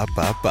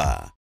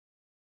 Ba-da-ba-ba-ba.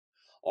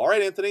 All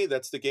right, Anthony,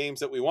 that's the games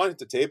that we want hit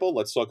the table.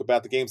 Let's talk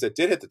about the games that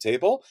did hit the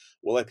table.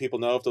 We'll let people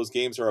know if those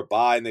games are a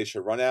buy and they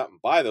should run out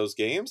and buy those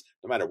games,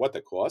 no matter what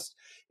they cost.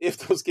 If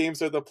those games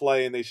are the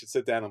play and they should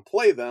sit down and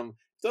play them.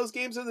 If those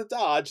games are the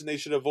dodge and they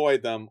should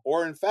avoid them.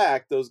 Or, in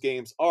fact, those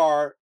games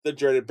are the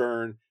dreaded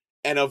burn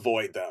and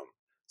avoid them.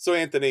 So,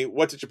 Anthony,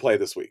 what did you play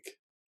this week?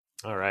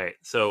 All right.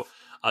 So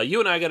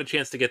you and I got a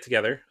chance to get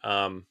together.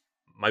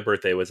 My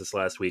birthday was this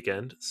last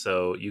weekend,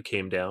 so you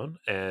came down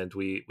and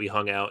we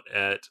hung out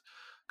at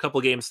couple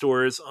game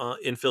stores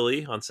in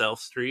Philly on South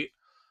Street.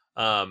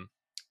 And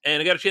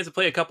I got a chance to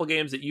play a couple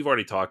games that you've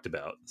already talked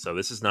about. So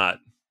this is not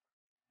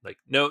like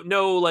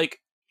no like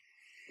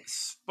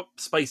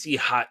spicy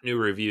hot new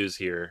reviews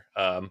here.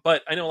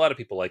 But I know a lot of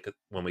people like it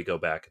when we go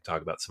back and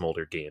talk about some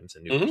older games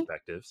and new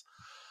perspectives.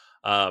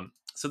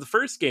 So the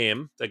first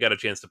game that I got a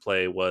chance to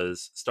play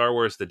was Star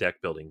Wars: The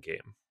Deck Building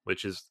Game,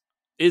 which is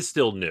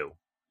still new.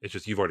 It's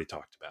just you've already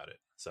talked about it.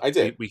 So I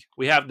did.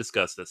 We have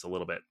discussed this a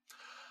little bit.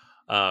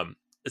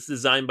 It's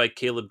designed by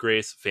Caleb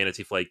Grace,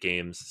 Fantasy Flight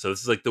Games. So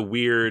this is like the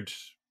weird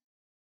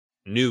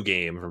new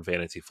game from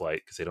Fantasy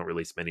Flight because they don't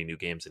release many new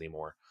games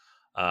anymore.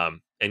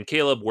 And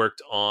Caleb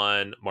worked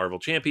on Marvel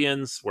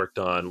Champions, worked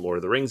on Lord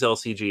of the Rings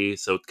LCG.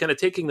 So kind of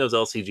taking those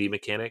LCG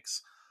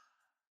mechanics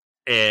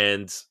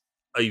and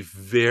a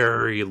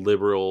very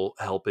liberal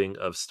helping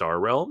of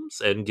Star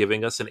Realms and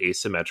giving us an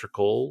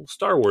asymmetrical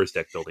Star Wars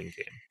deck building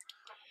game.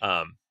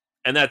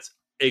 And that's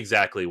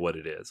exactly what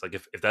it is. Like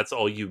if that's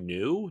all you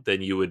knew,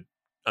 then you would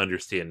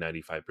understand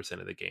 95%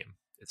 of the game.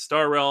 It's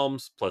Star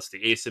Realms plus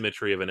the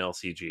asymmetry of an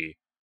LCG.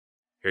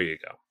 Here you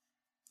go.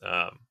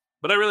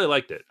 But I really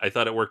liked it. I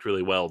thought it worked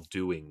really well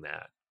doing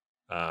that.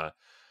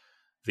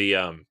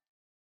 The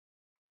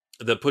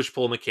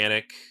push-pull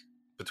mechanic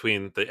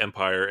between the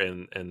Empire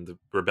and the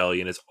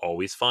Rebellion is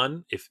always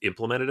fun if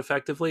implemented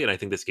effectively, and I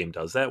think this game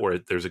does that, where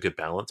there's a good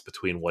balance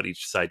between what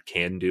each side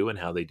can do and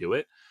how they do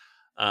it.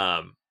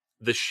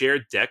 The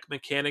shared deck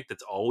mechanic,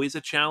 that's always a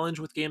challenge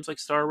with games like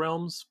Star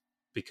Realms,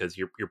 because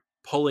you're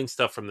pulling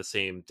stuff from the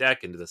same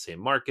deck into the same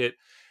market,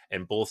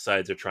 and both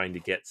sides are trying to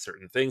get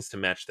certain things to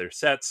match their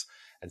sets,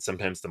 and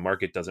sometimes the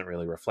market doesn't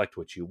really reflect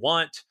what you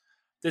want.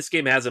 This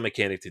game has a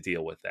mechanic to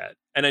deal with that,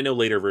 and I know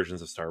later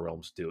versions of Star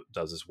Realms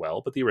does as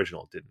well, but the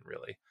original didn't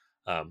really.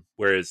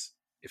 Whereas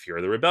if you're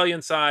the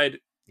Rebellion side,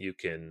 you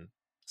can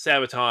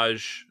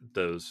sabotage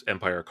those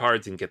Empire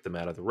cards and get them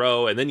out of the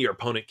row, and then your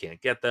opponent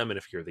can't get them. And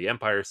if you're the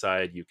Empire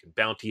side, you can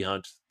bounty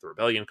hunt the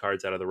Rebellion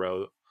cards out of the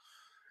row,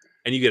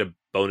 and you get a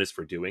bonus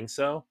for doing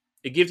so.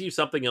 It gives you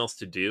something else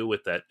to do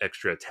with that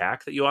extra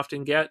attack that you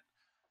often get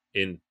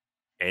in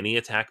any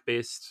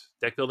attack-based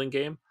deck building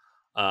game.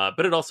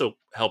 But it also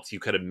helps you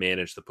kind of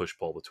manage the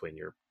push-pull between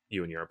you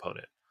and your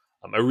opponent.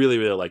 I really,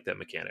 really like that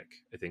mechanic.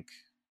 I think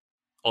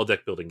all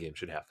deck building games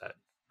should have that,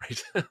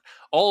 right?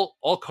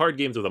 all card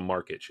games with a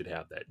market should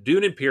have that.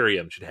 Dune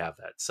Imperium should have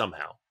that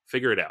somehow.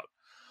 Figure it out.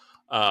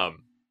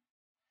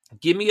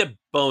 Give me a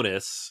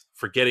bonus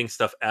for getting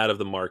stuff out of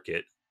the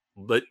market.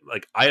 But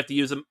like I have to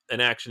use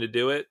an action to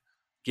do it.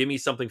 Give me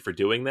something for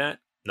doing that.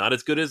 Not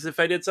as good as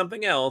if I did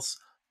something else,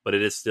 but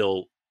it is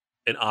still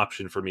an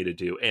option for me to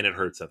do, and it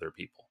hurts other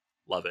people.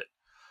 Love it.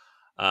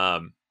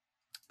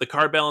 The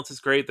card balance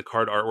is great. The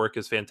card artwork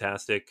is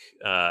fantastic.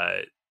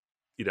 There's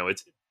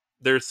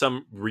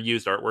some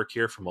reused artwork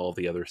here from all of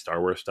the other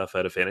Star Wars stuff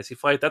out of Fantasy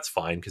Flight. That's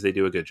fine because they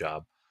do a good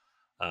job.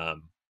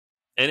 And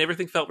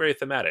everything felt very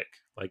thematic.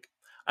 Like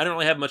I don't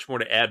really have much more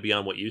to add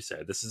beyond what you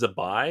said. This is a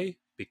buy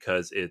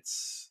because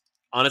it's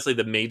honestly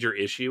the major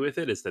issue with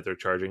it is that they're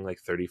charging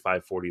like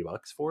 $35-$40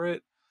 for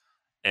it.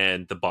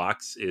 And the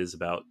box is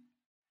about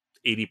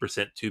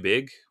 80% too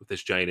big with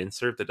this giant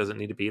insert that doesn't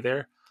need to be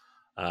there.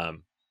 And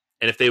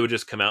if they would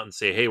just come out and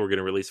say, hey, we're going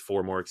to release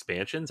 4 more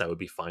expansions, I would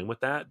be fine with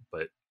that.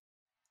 But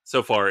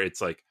so far it's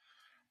like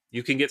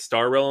you can get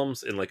Star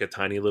Realms in like a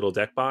tiny little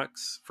deck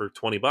box for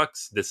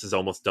 $20. This is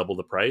almost double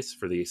the price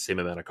for the same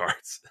amount of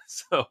cards.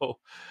 So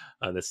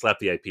they slap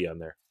the IP on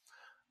there.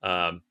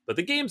 But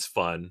the game's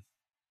fun.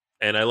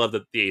 And I love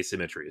that the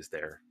asymmetry is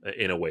there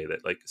in a way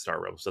that like Star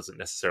Realms doesn't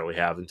necessarily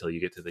have until you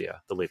get to the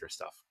later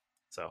stuff.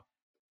 So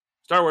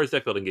Star Wars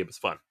deck building game is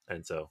fun.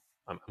 And so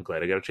I'm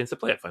glad I got a chance to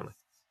play it finally.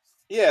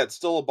 Yeah, it's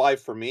still a buy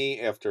for me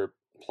after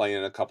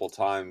playing it a couple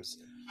times.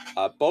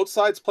 Both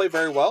sides play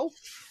very well.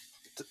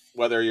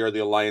 Whether you're the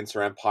Alliance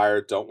or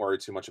Empire, don't worry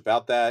too much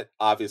about that.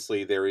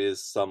 Obviously, there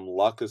is some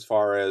luck as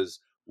far as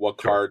what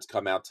cards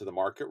come out to the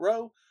market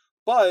row.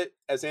 But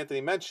as Anthony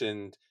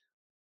mentioned,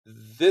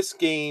 this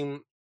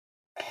game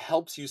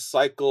helps you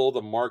cycle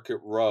the market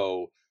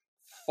row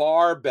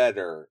far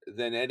better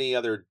than any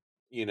other,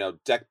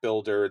 deck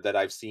builder that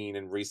I've seen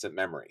in recent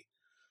memory.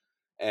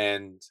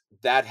 And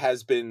that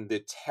has been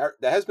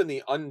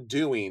the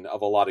undoing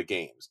of a lot of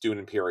games, Dune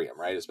Imperium,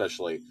 right?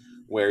 Especially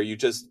where you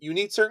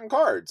need certain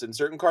cards, and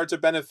certain cards are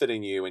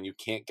benefiting you, and you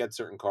can't get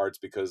certain cards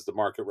because the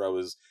market row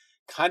is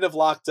kind of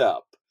locked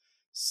up.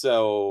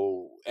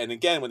 So, and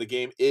again, when the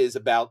game is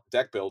about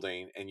deck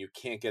building and you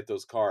can't get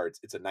those cards,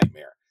 it's a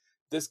nightmare.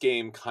 This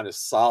game kind of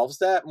solves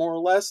that more or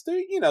less.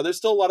 There's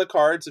still a lot of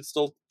cards, it's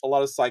still a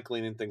lot of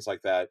cycling and things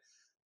like that,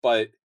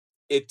 but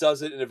it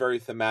does it in a very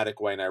thematic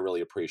way, and I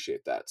really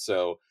appreciate that.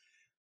 So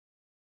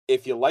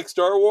if you like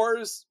Star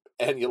Wars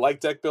and you like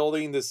deck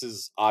building, this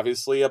is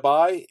obviously a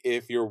buy.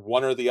 If you're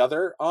one or the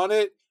other on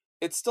it,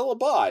 it's still a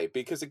buy,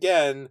 because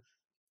again,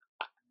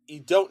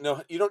 you don't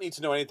need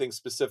to know anything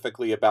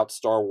specifically about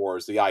Star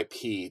Wars, the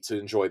IP, to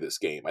enjoy this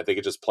game. I think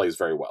it just plays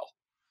very well.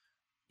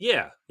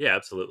 Yeah,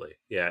 absolutely.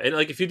 Yeah, and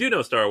like if you do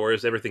know Star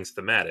Wars, everything's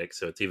thematic,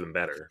 so it's even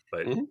better.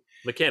 But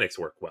mechanics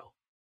work well.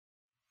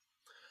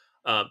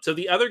 So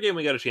the other game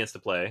we got a chance to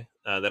play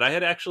that I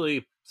had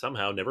actually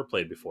somehow never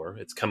played before.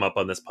 It's come up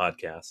on this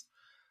podcast.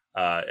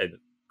 And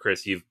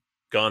Chris, you've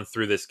gone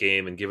through this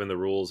game and given the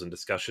rules and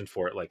discussion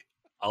for it like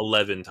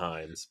 11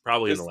 times,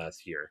 probably in the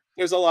last year.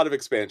 There's a lot of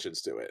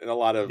expansions to it and a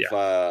lot of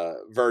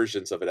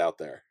versions of it out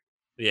there.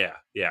 Yeah.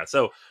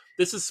 So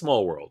this is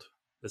Small World.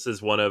 This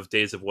is one of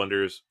Days of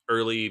Wonder's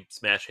early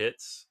smash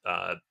hits.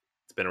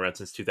 It's been around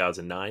since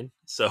 2009.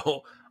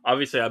 So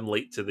obviously I'm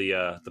late to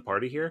the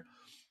party here.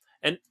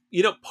 And,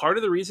 part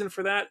of the reason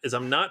for that is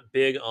I'm not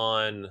big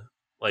on,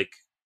 like,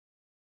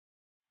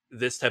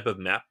 this type of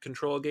map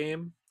control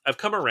game. I've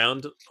come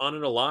around on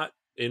it a lot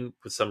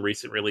with some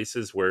recent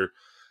releases where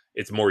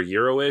it's more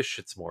Euro-ish,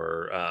 it's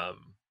more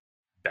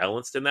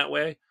balanced in that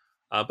way.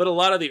 But a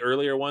lot of the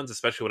earlier ones,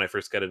 especially when I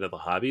first got into the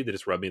hobby, they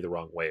just rub me the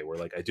wrong way. Where,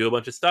 like, I do a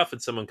bunch of stuff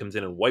and someone comes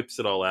in and wipes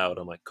it all out.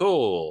 I'm like,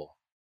 cool.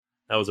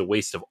 That was a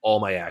waste of all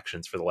my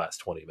actions for the last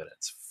 20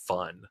 minutes.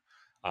 Fun.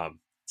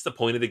 It's the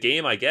point of the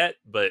game, I get,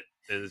 but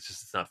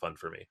it's not fun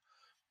for me.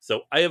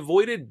 So I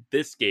avoided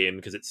this game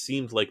because it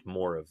seemed like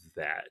more of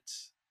that.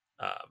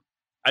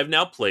 I've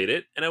now played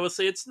it, and I will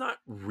say it's not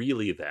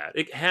really that.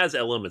 It has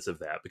elements of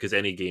that, because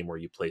any game where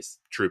you place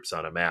troops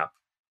on a map,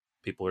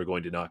 people are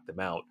going to knock them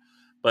out.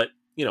 But,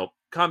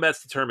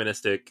 combat's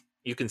deterministic.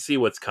 You can see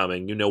what's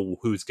coming. You know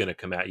who's going to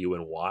come at you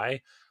and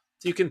why.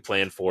 So you can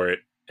plan for it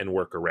and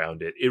work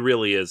around it. It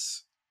really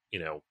is,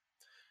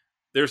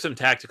 there's some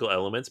tactical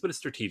elements, but it's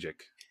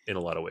strategic in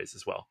a lot of ways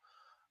as well.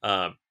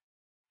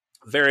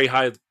 Very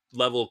high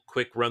level,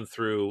 quick run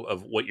through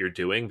of what you're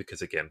doing,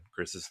 because again,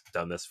 Chris has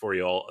done this for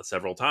you all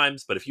several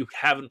times. But if you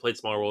haven't played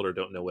Small World or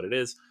don't know what it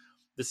is,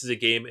 this is a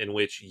game in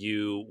which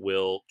you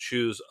will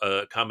choose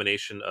a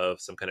combination of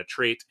some kind of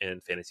trait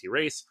and fantasy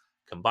race,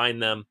 combine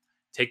them,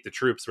 take the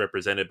troops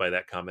represented by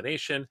that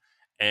combination,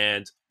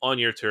 and on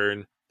your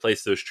turn,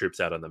 place those troops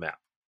out on the map.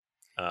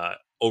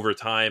 Over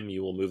time,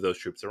 you will move those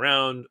troops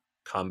around,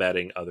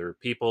 combating other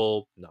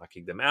people,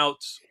 knocking them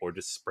out, or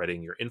just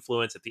spreading your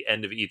influence. At the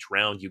end of each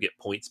round, you get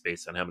points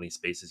based on how many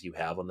spaces you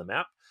have on the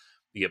map.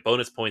 You get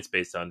bonus points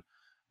based on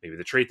maybe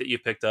the trait that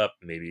you've picked up,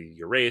 maybe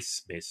your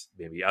race,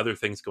 maybe other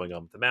things going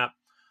on with the map.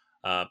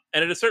 And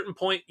at a certain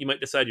point, you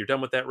might decide you're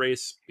done with that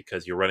race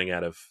because you're running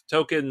out of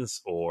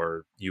tokens,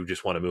 or you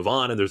just want to move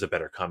on and there's a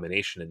better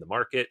combination in the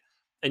market,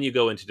 and you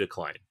go into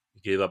decline.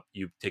 You give up,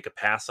 you take a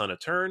pass on a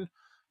turn,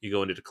 you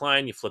go into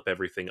decline, you flip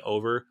everything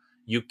over.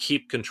 You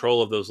keep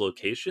control of those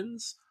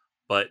locations,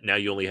 but now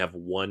you only have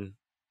one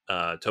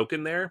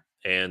token there,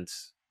 and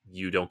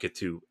you don't get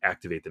to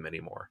activate them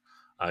anymore.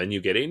 And you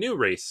get a new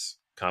race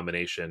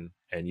combination,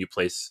 and you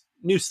place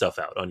new stuff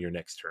out on your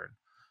next turn.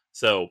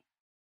 So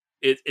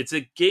it's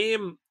a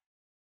game.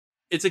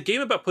 It's a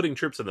game about putting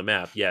troops on the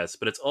map, yes,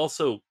 but it's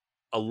also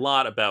a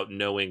lot about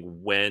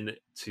knowing when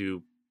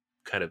to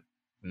kind of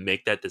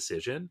make that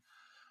decision.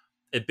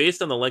 And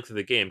based on the length of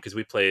the game, because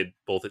we played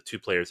both at 2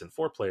 players and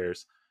 4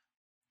 players,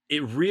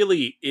 it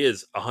really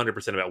is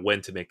 100% about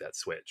when to make that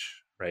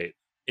switch, right?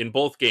 In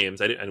both games,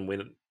 I didn't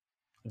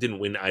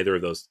win either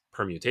of those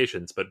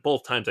permutations, but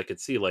both times I could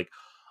see, like,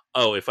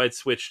 oh, if I'd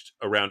switched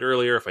around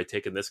earlier, if I'd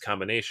taken this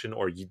combination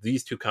or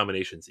these 2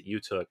 combinations that you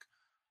took,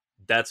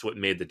 that's what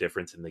made the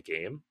difference in the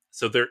game.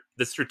 So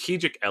the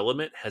strategic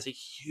element has a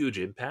huge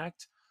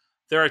impact.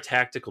 There are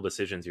tactical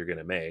decisions you're going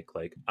to make,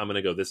 like, I'm going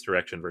to go this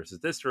direction versus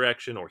this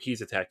direction, or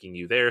he's attacking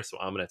you there, so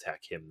I'm going to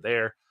attack him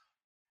there.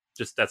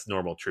 Just that's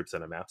normal troops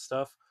on a map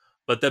stuff.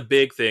 But the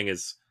big thing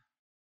is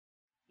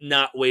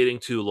not waiting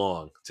too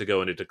long to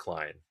go into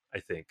decline, I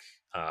think.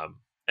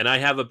 And I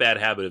have a bad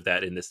habit of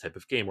that in this type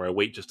of game, where I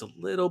wait just a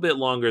little bit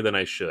longer than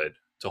I should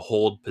to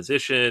hold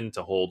position,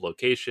 to hold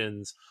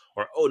locations,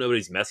 or, oh,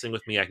 nobody's messing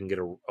with me, I can get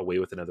away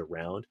with another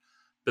round.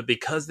 But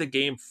because the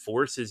game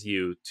forces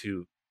you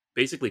to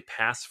basically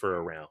pass for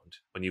a round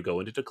when you go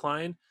into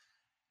decline,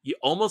 you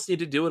almost need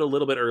to do it a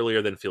little bit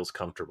earlier than feels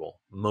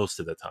comfortable most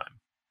of the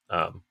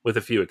time, with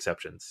a few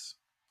exceptions.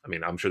 I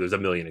mean, I'm sure there's a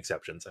million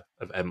exceptions.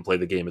 I haven't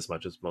played the game as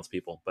much as most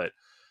people, but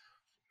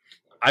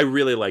I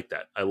really like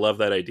that. I love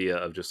that idea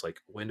of just like,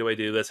 when do I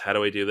do this? How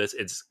do I do this?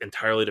 It's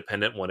entirely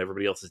dependent on what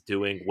everybody else is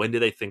doing. When do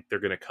they think they're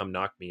going to come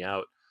knock me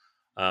out?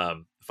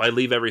 If I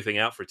leave everything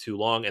out for too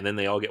long and then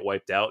they all get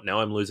wiped out,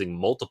 now I'm losing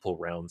multiple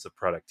rounds of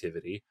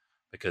productivity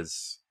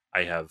because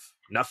I have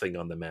nothing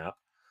on the map.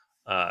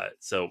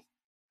 So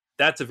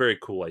that's a very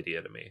cool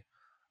idea to me.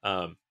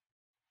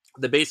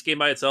 The base game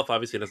by itself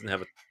obviously doesn't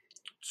have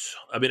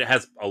it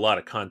has a lot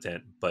of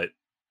content, but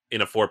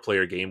in a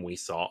 4-player game, we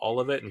saw all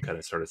of it and kind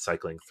of started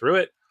cycling through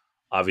it.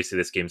 Obviously,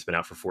 this game's been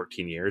out for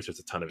 14 years. There's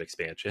a ton of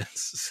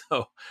expansions.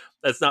 So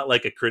that's not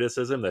like a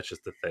criticism. That's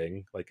just a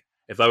thing. Like,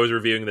 if I was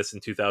reviewing this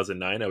in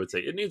 2009, I would say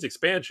it needs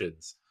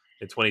expansions.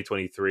 In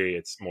 2023,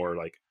 it's more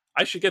like,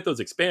 I should get those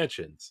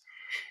expansions.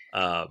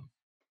 But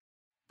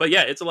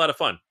yeah, it's a lot of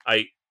fun.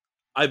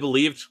 I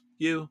believed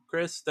you,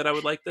 Chris, that I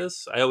would like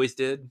this. I always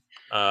did.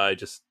 I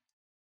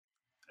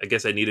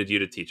guess I needed you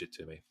to teach it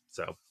to me.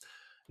 So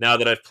now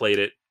that I've played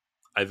it,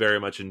 I very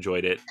much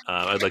enjoyed it.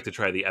 I'd like to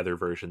try the other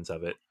versions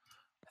of it.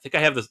 I think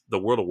I have the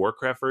World of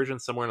Warcraft version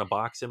somewhere in a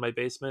box in my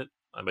basement.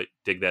 I might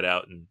dig that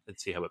out and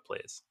see how it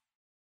plays.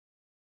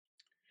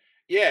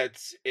 Yeah,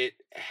 it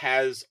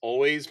has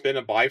always been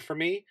a buy for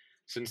me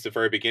since the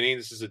very beginning.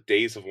 This is a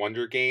Days of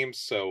Wonder game,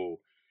 so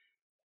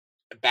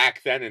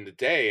back then in the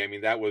day, I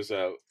mean, that was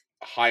a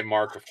high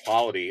mark of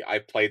quality.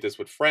 I've played this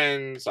with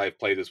friends. I've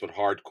played this with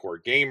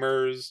hardcore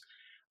gamers.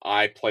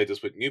 I played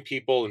this with new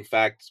people. In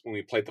fact, when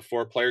we played the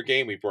 4-player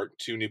game, we brought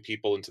 2 new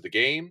people into the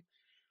game.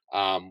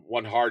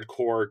 One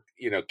hardcore,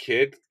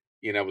 kid,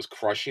 was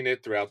crushing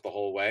it throughout the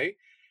whole way.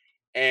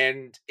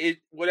 And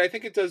what I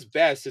think it does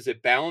best is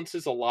it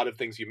balances a lot of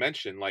things you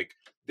mentioned. Like,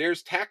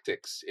 there's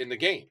tactics in the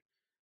game.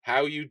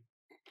 How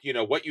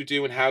what you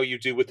do and how you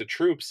do with the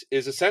troops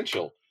is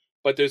essential.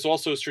 But there's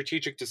also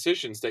strategic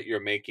decisions that you're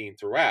making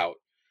throughout.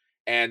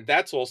 And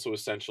that's also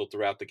essential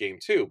throughout the game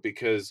too,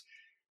 because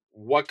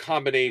what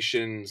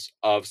combinations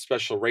of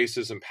special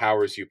races and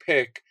powers you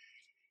pick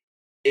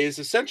is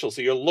essential.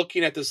 So you're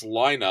looking at this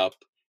lineup,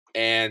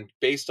 and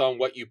based on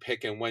what you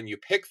pick and when you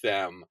pick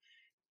them,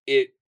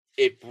 it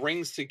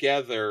brings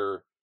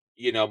together,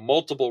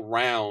 multiple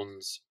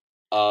rounds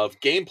of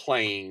game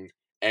playing,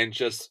 and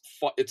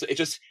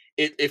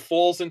it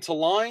falls into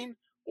line,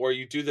 or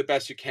you do the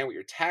best you can with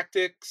your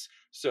tactics.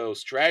 So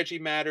strategy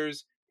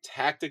matters,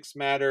 tactics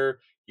matter.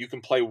 You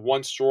can play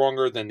one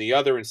stronger than the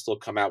other and still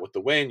come out with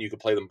the win. You can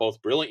play them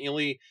both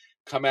brilliantly,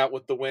 come out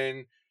with the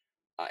win.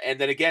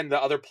 And then again,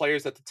 the other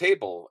players at the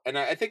table. And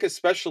I think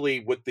especially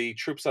with the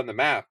troops on the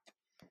map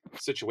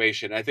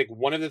situation, I think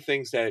one of the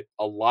things that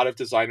a lot of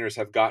designers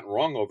have gotten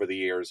wrong over the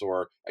years,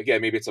 or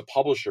again, maybe it's a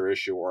publisher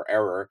issue or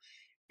error,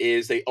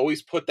 is they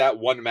always put that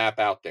one map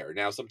out there.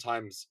 Now,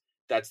 sometimes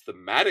that's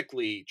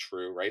thematically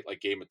true, right?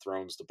 Like Game of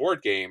Thrones, the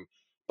board game.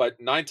 But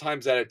 9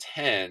 times out of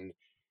 10,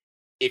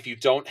 if you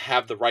don't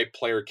have the right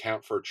player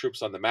count for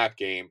troops on the map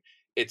game,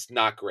 it's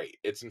not great.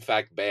 It's in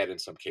fact bad in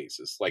some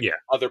cases. Like,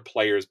 other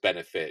players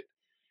benefit.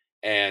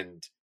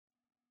 And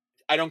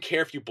I don't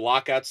care if you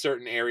block out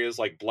certain areas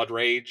like Blood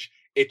Rage,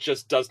 it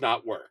just does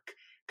not work.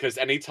 Because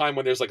anytime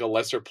when there's like a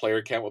lesser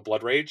player count with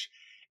Blood Rage,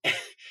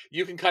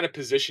 you can kind of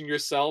position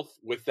yourself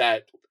with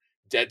that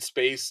dead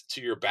space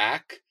to your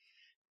back.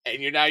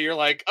 And you're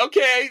like,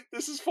 okay,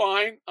 this is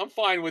fine. I'm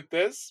fine with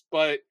this.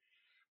 But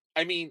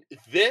I mean,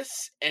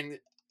 this and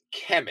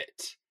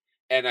Kemet,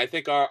 and I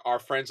think our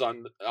friends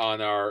on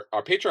our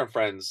Patreon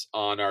friends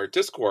on our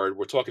Discord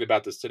were talking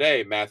about this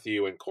today,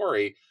 Matthew and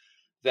Corey,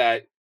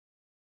 that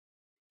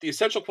the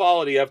essential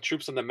quality of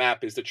troops on the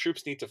map is the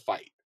troops need to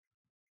fight.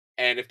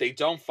 And if they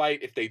don't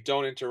fight, if they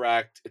don't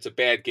interact, it's a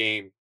bad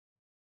game.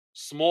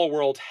 Small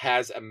World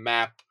has a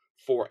map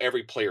for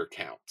every player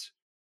count.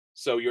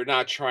 So you're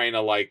not trying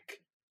to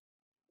like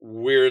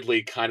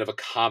weirdly kind of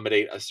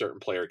accommodate a certain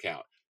player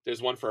count.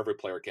 There's one for every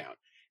player count.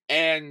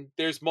 And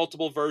there's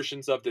multiple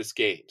versions of this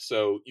game.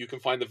 So you can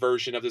find the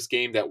version of this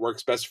game that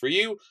works best for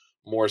you,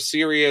 more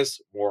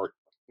serious, more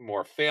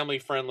family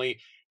friendly,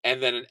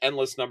 and then an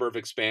endless number of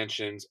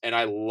expansions. And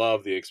I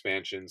love the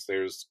expansions.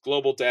 There's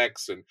global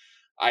decks, and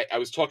I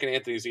was talking to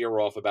Anthony's ear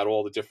off about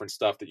all the different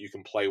stuff that you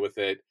can play with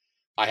it.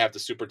 I have the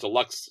Super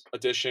Deluxe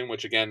Edition,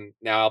 which again,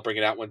 now I'll bring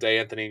it out one day,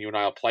 Anthony, and you and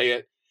I will play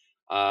it.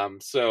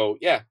 So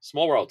yeah,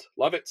 Small World.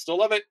 Love it. Still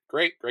love it.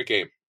 Great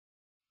game.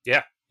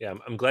 Yeah.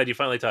 I'm glad you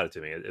finally taught it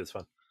to me. It was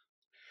fun.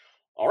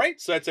 All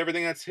right. So that's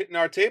everything that's hitting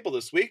our table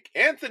this week.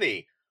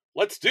 Anthony,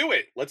 let's do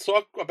it. Let's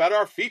talk about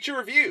our feature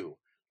review.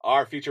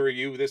 Our feature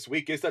review this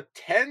week is the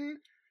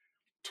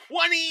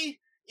 20.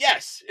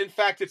 Yes, in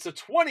fact, it's the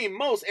 20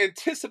 most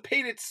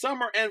anticipated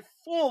summer and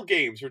fall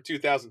games for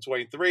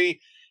 2023.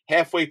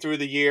 Halfway through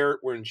the year,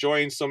 we're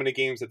enjoying so many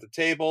games at the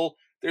table.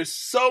 There's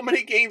so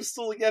many games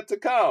still yet to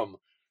come.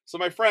 So,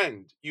 my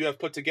friend, you have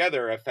put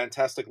together a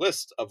fantastic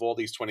list of all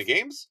these 20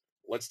 games.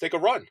 Let's take a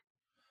run.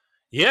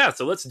 Yeah,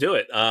 so let's do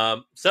it.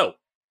 So,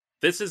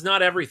 this is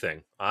not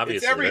everything,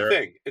 obviously. It's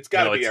everything. It's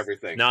got to be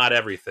everything. Not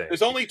everything.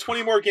 There's only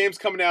 20 more games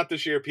coming out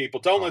this year, people.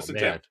 Don't listen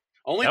to it.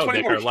 Only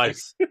 20 more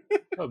games.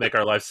 That would make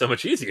our lives so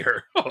much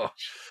easier.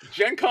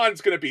 Gen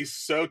Con's going to be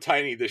so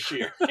tiny this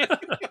year.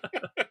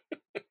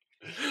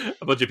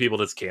 A bunch of people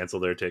just cancel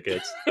their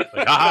tickets.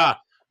 Like, aha,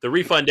 the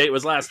refund date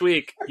was last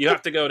week. You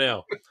have to go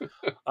now.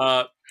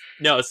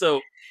 No,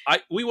 so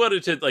we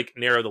wanted to like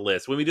narrow the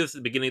list. When we do this at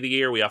the beginning of the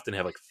year, we often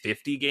have like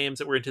 50 games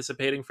that we're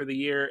anticipating for the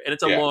year, and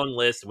it's a long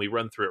list, and we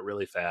run through it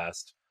really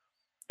fast.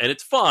 And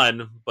it's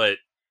fun, but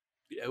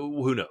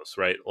who knows,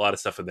 right? A lot of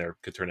stuff in there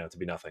could turn out to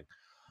be nothing.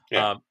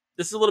 Yeah.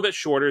 This is a little bit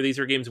shorter. These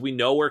are games we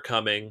know are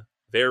coming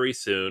very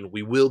soon.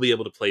 We will be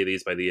able to play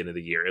these by the end of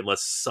the year,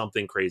 unless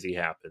something crazy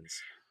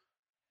happens.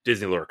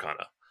 Disney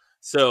Lorcana.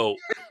 So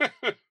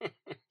we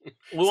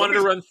wanted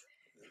to run.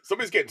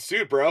 Somebody's getting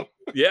sued, bro.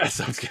 Yeah,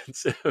 someone's getting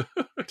sued.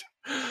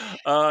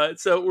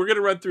 So we're going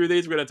to run through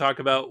these. We're going to talk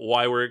about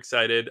why we're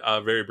excited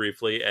very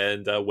briefly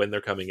and when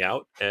they're coming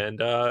out. And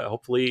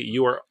hopefully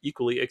you are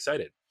equally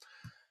excited.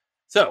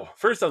 So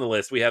first on the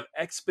list, we have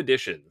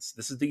Expeditions.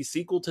 This is the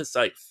sequel to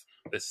Scythe.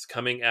 This is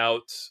coming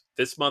out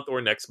this month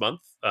or next month,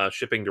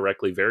 shipping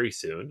directly very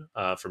soon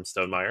from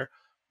Stonemaier.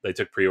 They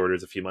took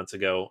pre-orders a few months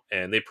ago,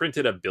 and they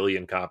printed 1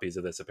 billion copies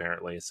of this,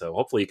 apparently. So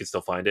hopefully you can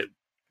still find it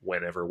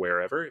whenever,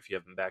 wherever, if you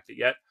haven't backed it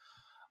yet.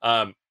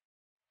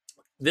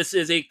 This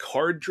is a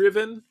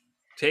card-driven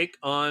take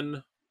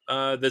on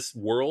this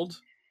world.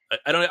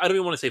 I don't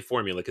even want to say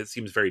formula, because it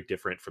seems very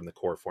different from the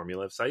core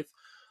formula of Scythe.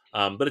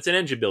 But it's an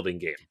engine-building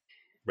game,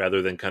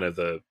 rather than kind of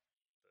the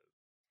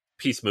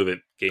piece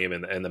movement game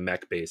and the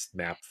mech-based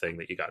map thing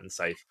that you got in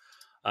Scythe.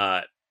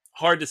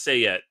 Hard to say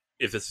yet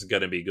if this is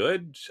going to be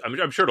good.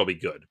 I'm sure it'll be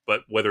good,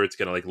 but whether it's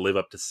going to like live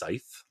up to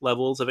Scythe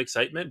levels of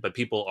excitement, but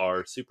people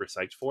are super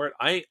psyched for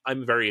it.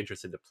 I'm very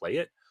interested to play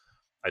it.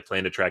 I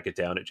plan to track it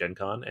down at Gen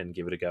Con and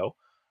give it a go,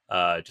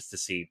 just to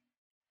see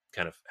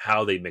kind of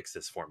how they mix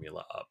this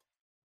formula up.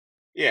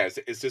 Yeah,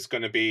 is this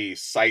going to be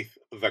Scythe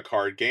the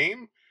card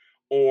game?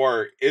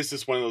 Or is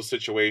this one of those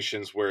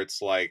situations where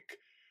it's like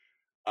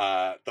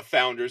the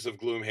founders of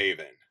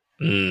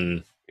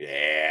Gloomhaven?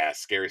 Yeah,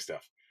 scary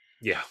stuff.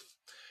 Yeah.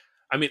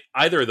 I mean,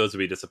 either of those would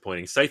be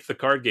disappointing. Scythe the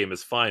card game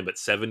is fine, but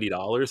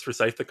 $70 for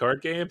Scythe the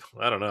card game?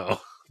 I don't know.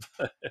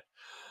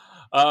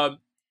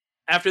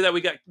 After that,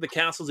 we got the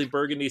Castles of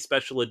Burgundy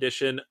Special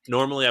Edition.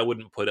 Normally, I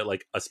wouldn't put it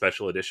like a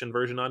special edition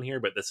version on here,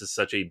 but this is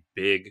such a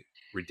big,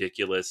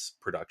 ridiculous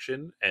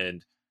production,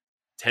 and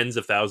tens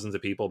of thousands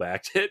of people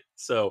backed it.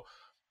 So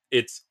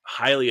it's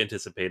highly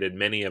anticipated.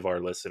 Many of our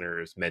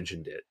listeners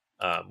mentioned it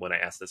when I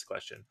asked this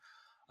question.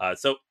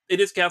 So it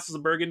is Castles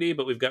of Burgundy,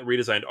 but we've got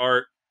redesigned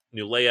art,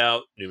 new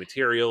layout, new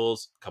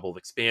materials, a couple of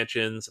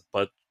expansions,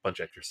 but a bunch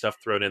of extra stuff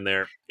thrown in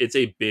there. It's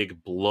a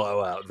big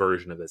blowout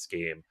version of this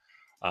game.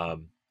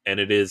 And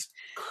it is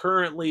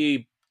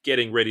currently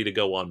getting ready to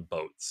go on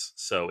boats.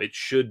 So it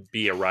should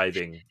be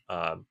arriving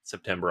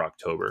September,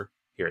 October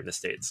here in the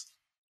States.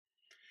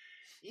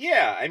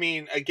 Yeah, I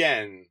mean,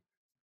 again,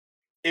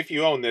 if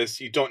you own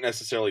this, you don't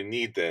necessarily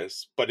need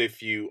this. But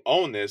if you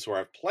own this or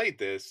have played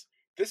this,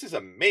 this is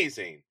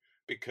amazing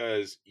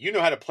because you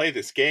know how to play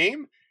this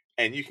game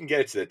and you can get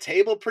it to the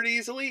table pretty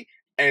easily,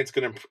 and it's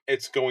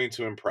going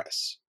to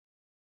impress.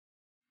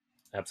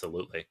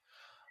 Absolutely.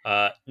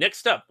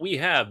 Next up, we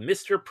have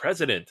Mr.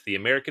 President, the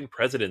American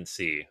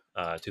Presidency,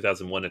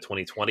 2001 to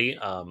 2020.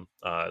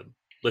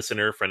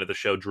 Listener, friend of the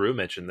show, Drew,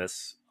 mentioned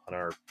this on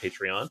our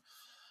Patreon.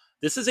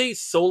 This is a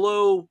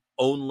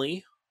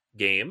solo-only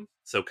game,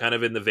 so kind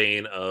of in the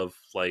vein of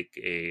like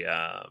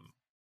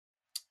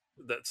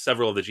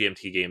several of the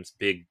GMT games,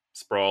 big,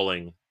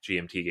 sprawling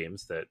GMT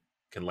games that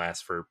can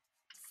last for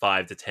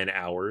 5 to 10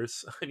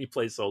 hours when you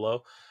play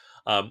solo.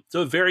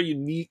 So a very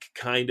unique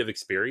kind of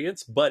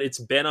experience, but it's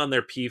been on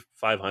their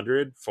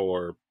P500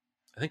 for,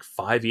 I think,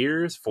 4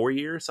 years,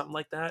 something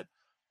like that.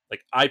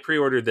 Like, I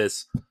pre-ordered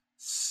this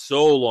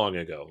so long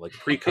ago, like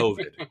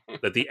pre-COVID,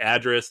 that the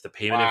address, the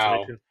payment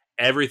information,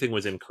 everything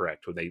was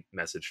incorrect when they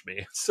messaged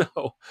me.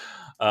 So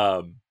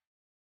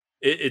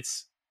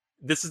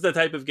this is the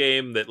type of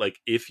game that, like,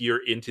 if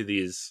you're into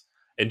these,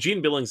 and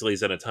Gene Billingsley's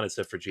done a ton of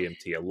stuff for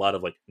GMT, a lot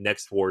of like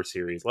Next War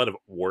series, a lot of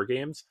war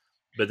games,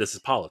 but this is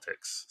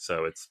politics.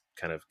 So it's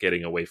kind of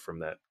getting away from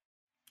that,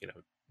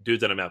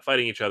 dudes on a map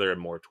fighting each other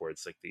and more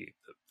towards like the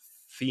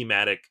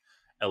thematic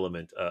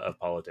element of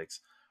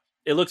politics.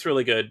 It looks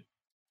really good.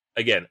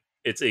 Again,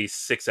 it's a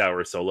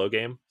 6-hour solo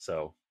game,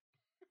 so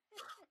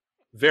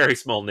very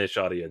small niche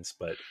audience,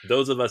 but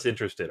those of us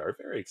interested are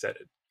very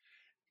excited.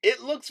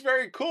 It looks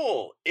very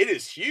cool. It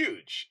is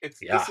huge.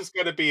 This is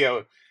going to be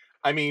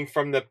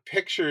from the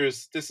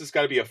pictures, this has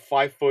got to be a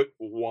 5-foot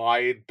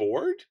wide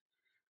board,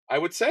 I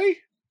would say.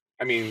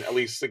 I mean, at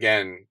least,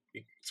 again,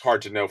 it's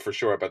hard to know for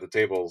sure about the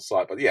table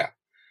slot, but yeah.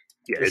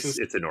 Yeah,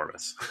 it's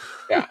enormous.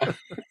 Yeah.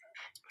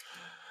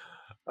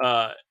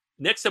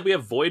 Next up, we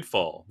have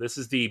Voidfall. This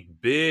is the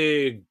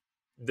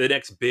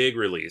next big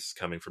release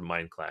coming from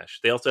Mind Clash.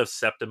 They also have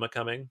Septima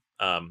coming,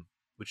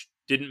 which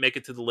didn't make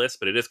it to the list,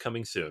 but it is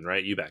coming soon,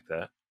 right? You backed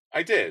that.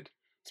 I did.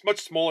 It's a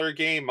much smaller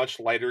game, much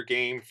lighter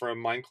game from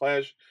Mind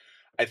Clash.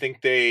 I think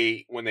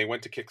when they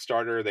went to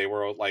Kickstarter, they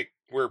were like,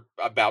 we're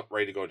about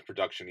ready to go into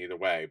production either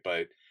way,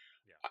 but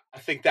I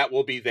think that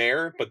will be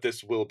there, but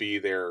this will be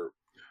their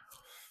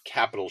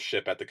capital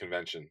ship at the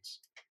conventions.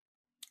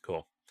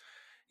 Cool.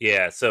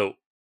 Yeah, so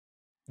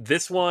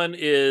this one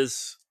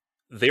is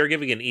they're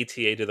giving an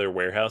ETA to their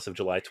warehouse of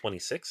July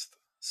 26th.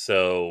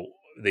 So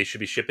they should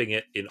be shipping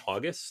it in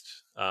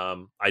August.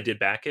 I did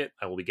back it.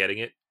 I will be getting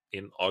it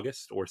in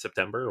August or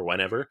September or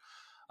whenever.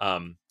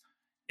 Um,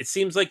 it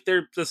seems like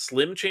there's a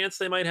slim chance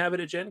they might have it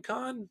at Gen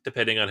Con,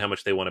 depending on how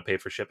much they want to pay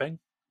for shipping.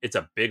 It's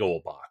a big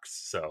old box,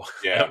 so I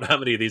Yeah. don't know how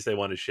many of these they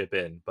want to ship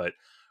in, but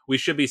we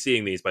should be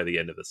seeing these by the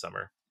end of the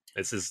summer.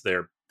 This is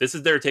their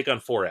take on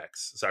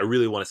 4X, so I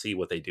really want to see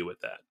what they do with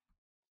that.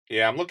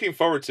 Yeah, I'm looking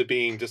forward to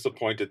being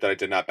disappointed that I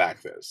did not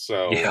back this.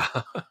 So Yeah,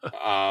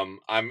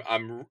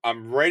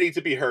 I'm ready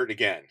to be hurt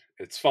again.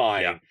 It's yeah,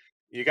 fine.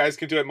 You guys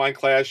can do it, Mind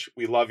Clash.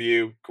 We love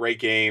you. Great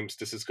games.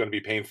 This is going to be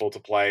painful to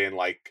play, and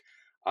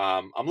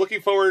I'm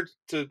looking forward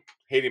to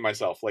hating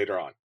myself later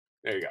on.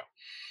 There you go.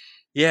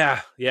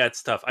 yeah.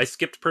 It's tough. I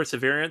skipped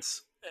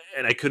Perseverance,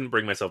 and I couldn't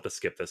bring myself to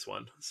skip this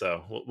one,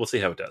 so we'll see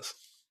how it does.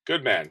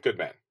 Good man. Good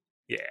man.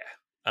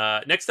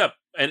 Yeah. Next up,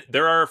 and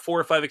there are 4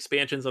 or 5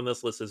 expansions on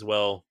this list as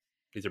well.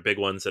 These are big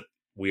ones that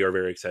we are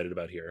very excited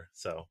about here.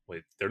 So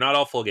they're not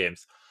all full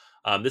games.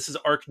 This is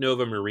Arc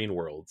Nova Marine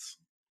Worlds.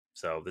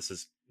 So this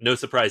is no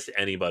surprise to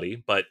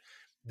anybody, but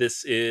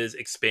this is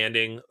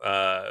expanding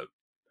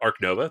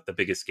Arc Nova, the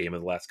biggest game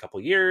of the last couple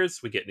of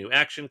years. We get new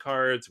action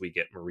cards, we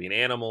get marine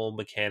animal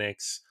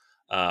mechanics,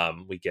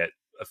 we get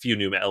a few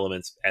new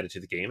elements added to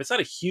the game. It's not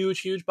a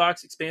huge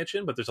box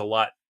expansion, but there's a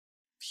lot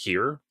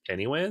here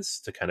anyways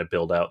to kind of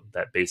build out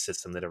that base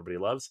system that everybody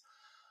loves,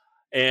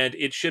 and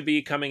it should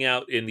be coming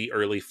out in the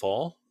early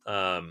fall.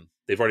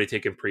 They've already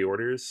taken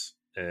pre-orders,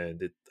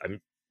 and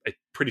I'm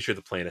pretty sure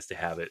the plan is to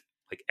have it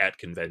like at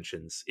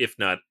conventions, if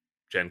not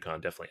Gen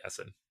Con, definitely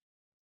Essen.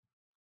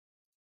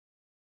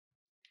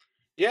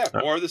 Yeah, uh,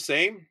 more of the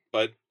same,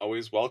 but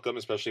always welcome,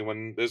 especially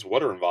when there's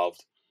water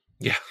involved.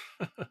 yeah.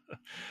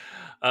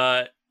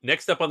 uh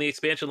Next up on the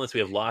expansion list, we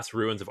have Lost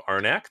Ruins of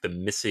Arnak, the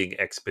Missing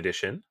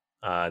Expedition.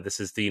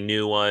 This is the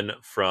new one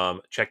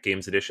from Czech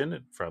Games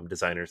Edition from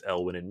designers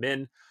Elwin and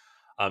Min.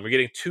 We're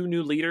getting 2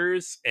 new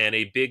leaders and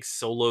a big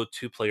solo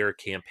 2-player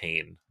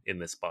campaign in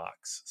this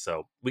box.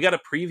 So we got a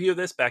preview of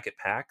this back at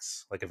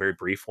PAX, like a very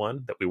brief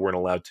one that we weren't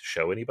allowed to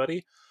show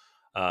anybody.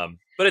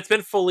 But it's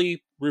been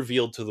fully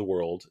revealed to the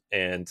world,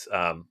 and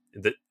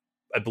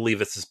I believe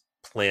this is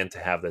planned to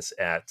have this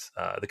at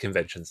the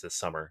conventions this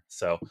summer.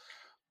 So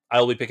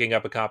I'll be picking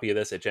up a copy of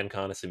this at Gen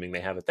Con, assuming they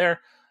have it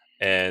there,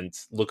 and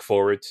look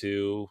forward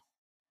to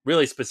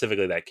really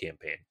specifically that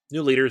campaign.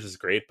 New leaders is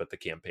great, but the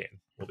campaign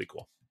will be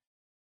cool.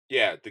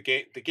 Yeah, the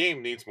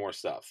game needs more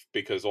stuff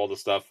because all the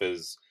stuff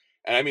is,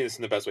 and I mean this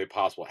in the best way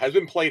possible, has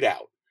been played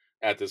out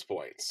at this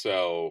point.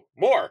 So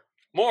more.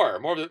 Do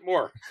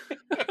More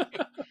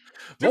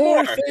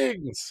more,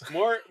 things.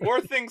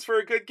 more things for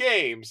a good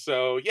game.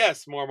 So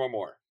yes, more.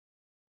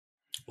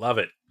 Love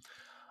it.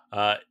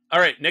 All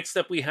right, next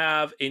up we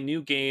have a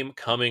new game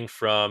coming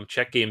from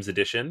Czech Games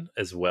Edition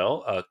as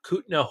well.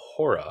 Kutna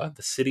Hora,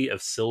 the City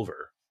of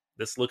Silver.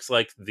 This looks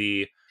like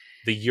the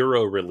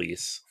Euro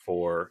release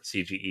for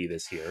CGE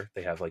this year.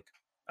 They have like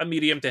a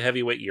medium to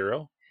heavyweight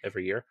Euro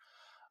every year.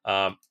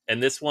 And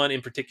this one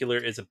in particular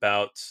is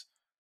about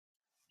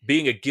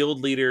being a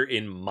guild leader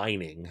in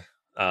mining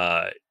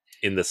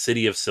in the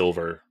City of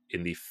Silver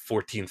in the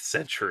 14th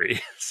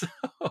century. So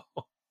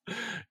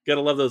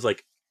gotta love those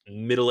like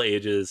Middle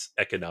Ages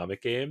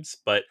economic games.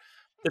 But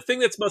the thing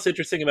that's most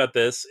interesting about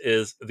this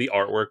is the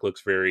artwork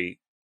looks very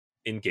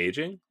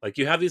engaging. Like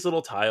you have these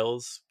little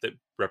tiles that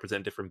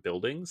represent different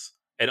buildings,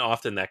 and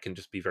often that can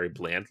just be very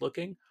bland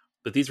looking.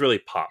 But these really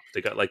pop.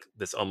 They got like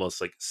this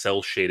almost like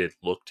cell shaded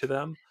look to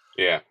them,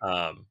 Yeah,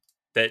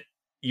 that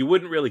you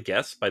wouldn't really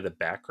guess by the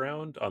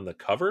background on the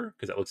cover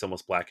because it looks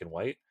almost black and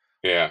white.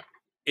 yeah,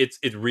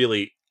 It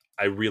really,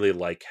 I really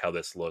like how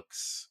this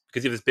looks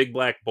because you have this big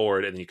black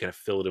board and then you kind of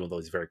fill it in with all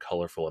these very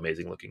colorful,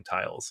 amazing looking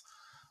tiles.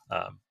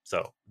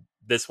 So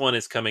this one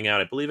is coming out,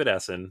 I believe, at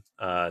Essen.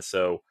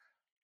 So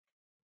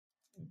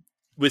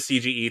with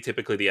CGE,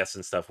 typically the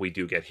Essen stuff we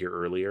do get here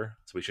earlier,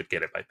 so we should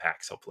get it by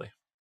PAX hopefully.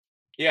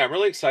 yeah. I'm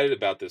really excited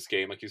about this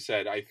game. Like you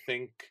said, I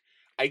think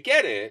I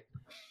get it,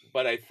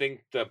 but I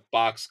think the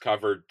box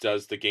cover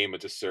does the game a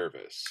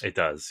disservice. It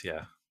does,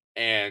 yeah.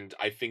 And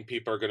I think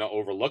people are going to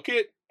overlook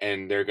it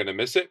and they're going to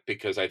miss it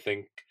because I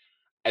think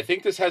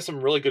this has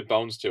some really good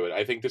bones to it.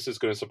 I think this is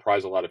going to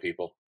surprise a lot of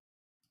people.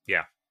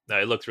 Yeah, no,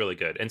 it looks really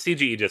good. And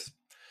CGE just,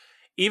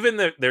 even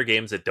their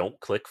games that don't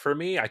click for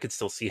me, I could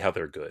still see how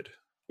they're good.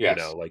 Yes.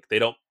 Like they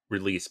don't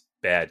release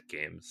bad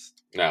games.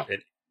 No.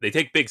 They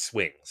take big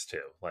swings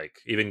too. Like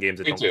even games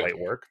that Me don't too. quite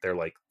work, they're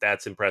like,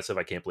 that's impressive.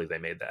 I can't believe they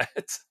made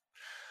that.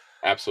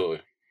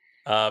 Absolutely.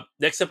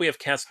 Next up, we have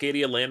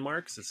Cascadia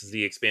Landmarks. This is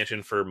the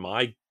expansion for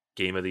my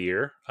game of the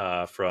year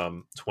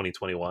from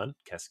 2021,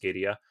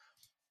 Cascadia,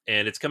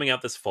 and it's coming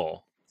out this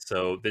fall.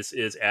 So this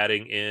is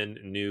adding in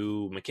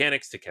new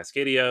mechanics to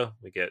Cascadia.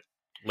 We get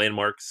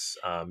landmarks,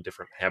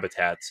 different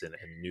habitats, and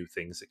new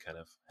things that kind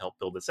of help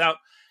build this out.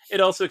 It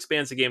also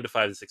expands the game to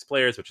 5 to 6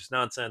 players, which is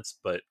nonsense,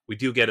 but we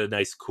do get a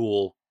nice,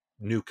 cool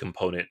new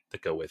component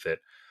that go with it.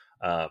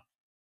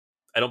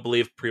 I don't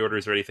believe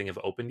pre-orders or anything have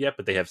opened yet,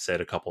 but they have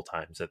said a couple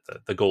times that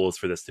the goal is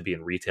for this to be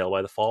in retail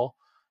by the fall.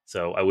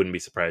 So I wouldn't be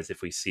surprised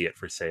if we see it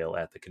for sale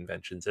at the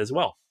conventions as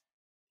well.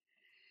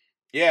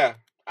 Yeah,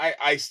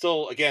 I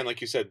still, again,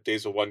 like you said,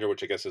 Days of Wonder,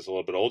 which I guess is a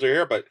little bit older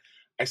here, but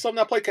I still have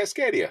not played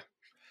Cascadia.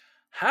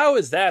 How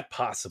is that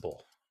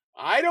possible?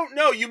 I don't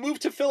know. You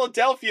moved to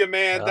Philadelphia,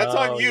 man. That's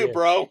on Oh, you, yeah.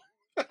 bro.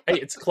 Hey,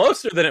 it's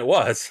closer than it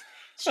was.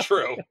 It's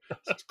true.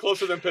 It's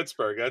closer than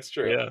Pittsburgh. That's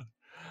true.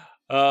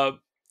 Yeah.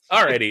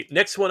 Alrighty.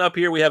 Next one up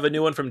here, we have a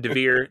new one from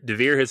Devere.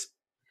 Devere has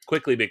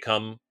quickly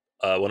become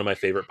one of my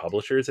favorite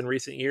publishers in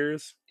recent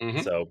years.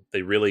 Mhm. So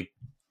they really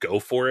go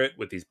for it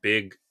with these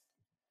big,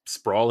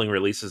 sprawling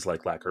releases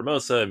like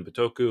Lacrimosa and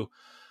Bitoku.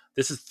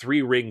 This is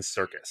Three Rings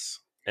Circus.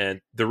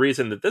 And the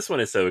reason that this one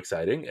is so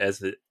exciting is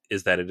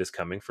that it is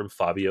coming from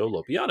Fabio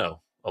Lopiano,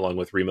 along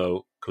with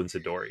Remo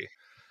Kunzadori.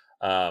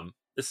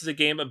 This is a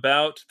game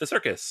about the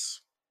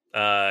circus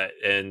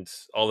and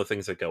all the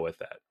things that go with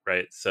that,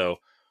 right? So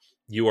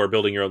you are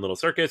building your own little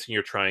circus and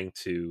you're trying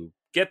to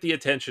get the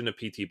attention of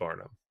P.T.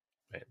 Barnum.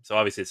 Right? So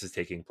obviously this is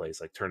taking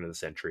place like turn of the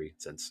century,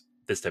 since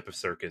this type of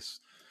circus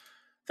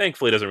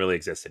thankfully doesn't really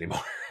exist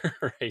anymore,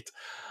 right?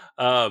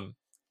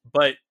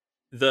 But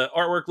the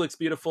artwork looks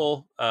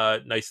beautiful,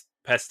 nice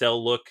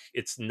pastel look.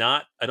 It's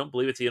not, I don't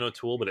believe it's Ian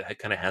O'Toole, but it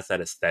kind of has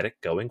that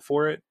aesthetic going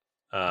for it.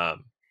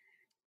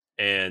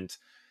 And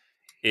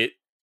it,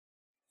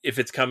 if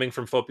it's coming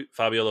from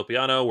Fabio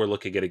Lopiano, we're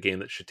looking at a game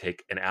that should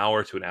take an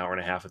hour to an hour and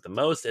a half at the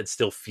most and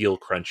still feel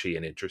crunchy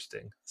and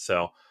interesting.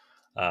 So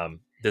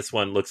this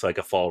one looks like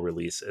a fall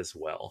release as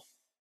well.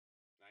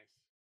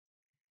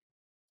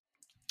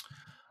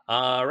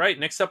 All right,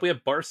 next up we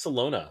have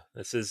Barcelona.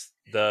 This is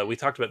we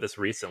talked about this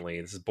recently.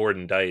 This is Board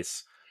and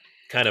Dice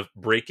kind of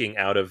breaking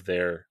out of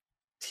their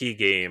T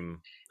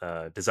game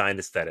design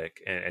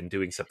aesthetic and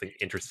doing something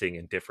interesting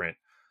and different.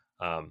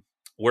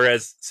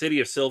 Whereas City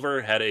of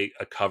Silver had a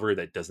cover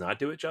that does not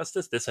do it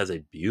justice, this has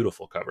a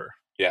beautiful cover.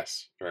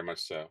 Yes, very much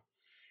so.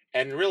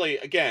 And really,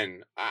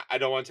 again, I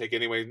don't want to take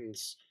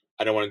anyone's,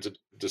 I don't want to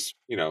just,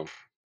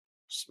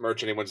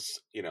 smirch anyone's,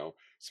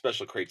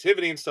 special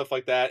creativity and stuff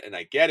like that. And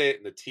I get it,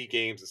 and the T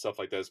games and stuff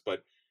like this,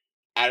 but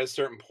at a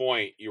certain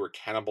point, you were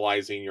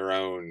cannibalizing your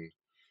own,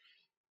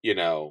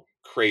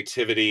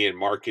 creativity and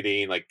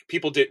marketing. Like,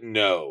 people didn't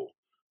know,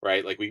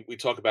 right? Like, we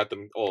talk about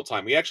them all the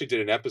time. We actually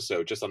did an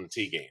episode just on the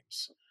T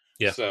games.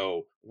 Yeah.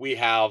 So we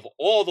have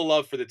all the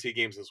love for the T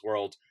games in this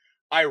world.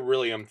 I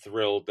really am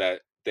thrilled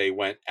that they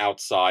went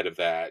outside of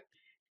that,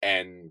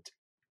 and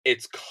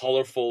it's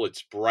colorful,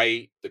 it's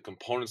bright, the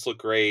components look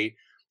great.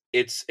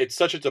 It's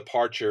such a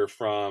departure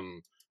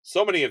from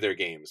so many of their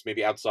games,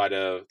 maybe outside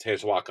of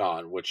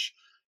Teotihuacan, which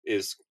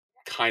is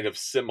kind of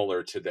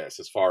similar to this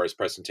as far as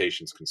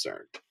presentation's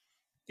concerned.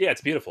 Yeah,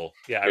 it's beautiful.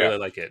 Yeah, I really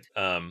like it.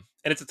 And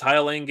it's a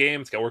tile laying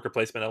game. It's got worker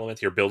placement elements.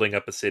 You're building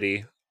up a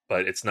city,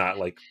 but it's not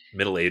like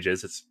Middle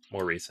Ages. It's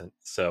more recent.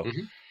 So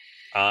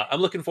I'm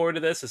looking forward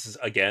to this. This is,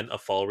 again, a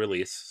fall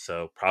release.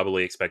 So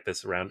probably expect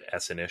this around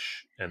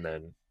Essen-ish, and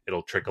then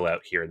it'll trickle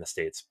out here in the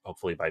States,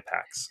 hopefully by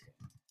PAX.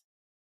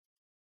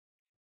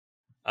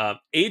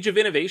 Age of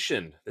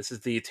Innovation. This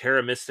is the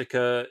Terra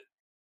Mystica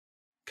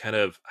kind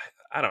of,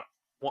 I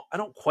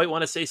don't quite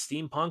want to say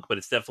steampunk, but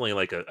it's definitely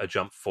like a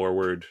jump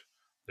forward.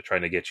 They're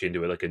trying to get you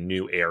into like a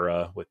new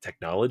era with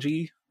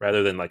technology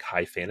rather than like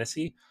high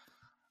fantasy.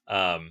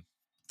 But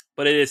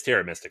it is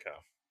Terra Mystica,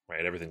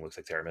 right? Everything looks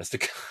like Terra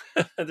Mystica.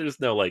 There's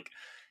no like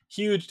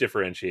huge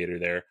differentiator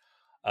there.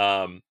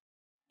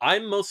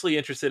 I'm mostly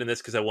interested in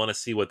this because I want to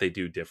see what they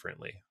do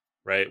differently,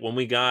 right? When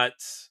we got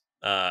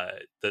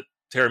the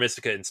Terra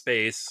Mystica in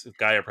space,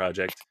 Gaia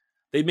Project,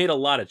 they made a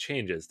lot of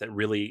changes that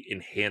really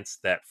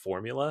enhanced that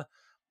formula.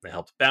 They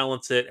helped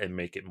balance it and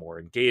make it more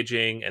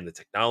engaging, and the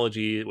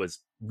technology was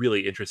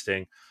really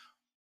interesting.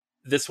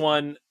 This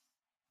one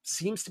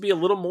seems to be a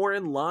little more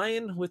in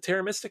line with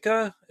Terra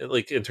Mystica,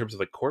 like in terms of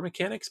like core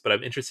mechanics, but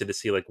I'm interested to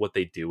see like what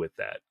they do with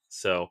that.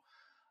 So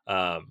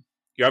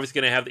you're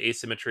obviously going to have the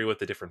asymmetry with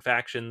the different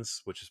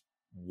factions, which is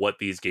what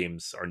these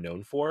games are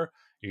known for.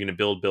 You're going to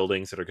build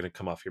buildings that are going to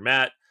come off your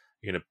mat.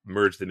 You're going to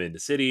merge them into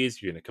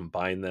cities. You're going to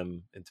combine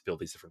them and to build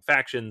these different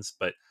factions.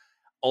 But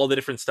all the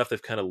different stuff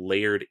they've kind of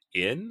layered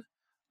in,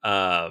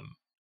 it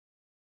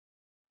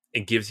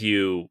gives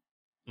you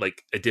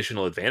like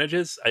additional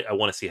advantages. I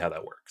want to see how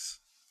that works.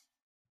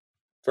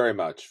 Very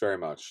much, very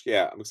much.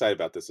 Yeah, I'm excited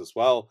about this as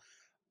well.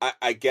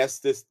 I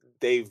guess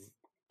they've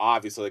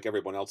obviously, like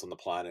everyone else on the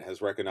planet,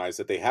 has recognized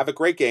that they have a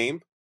great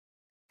game,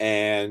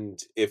 and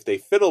if they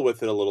fiddle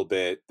with it a little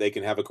bit, they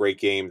can have a great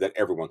game that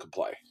everyone can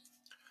play.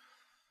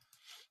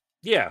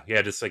 Yeah,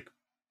 just like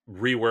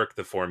rework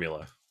the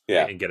formula,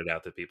 and get it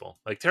out to people.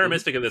 Like Terra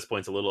Mystic at this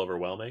point is a little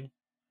overwhelming,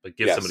 but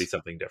give somebody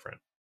something different.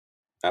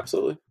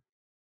 Absolutely.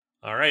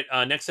 All right,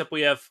 next up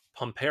we have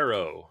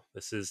Pompero.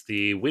 This is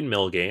the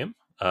windmill game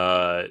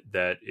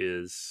that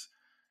is,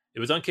 it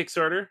was on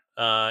Kickstarter,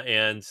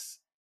 and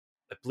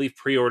I believe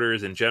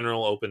pre-orders in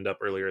general opened up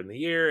earlier in the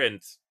year,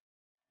 and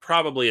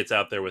probably it's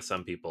out there with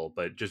some people,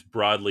 but just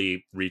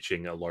broadly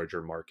reaching a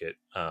larger market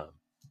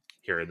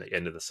here in the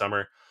end of the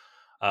summer.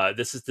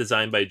 This is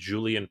designed by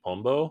Julian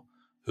Pombo,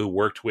 who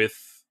worked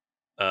with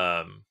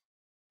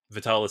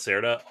Vital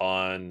Lacerda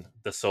on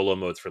the solo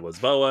modes for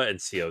Lisboa and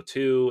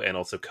CO2, and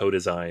also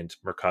co-designed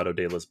Mercado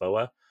de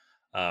Lisboa.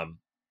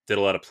 Did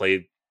a lot of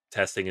play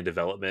testing and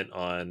development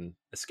on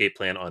Escape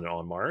Plan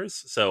on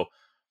Mars. So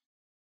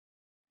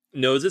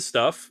knows his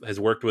stuff, has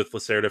worked with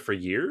Lacerda for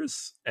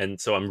years, and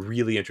so I'm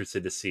really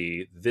interested to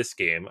see this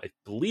game. I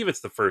believe it's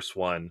the first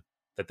one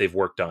that they've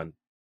worked on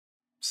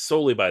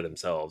solely by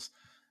themselves.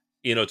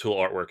 Tool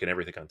artwork and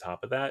everything on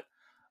top of that.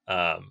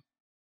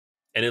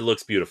 And it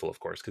looks beautiful, of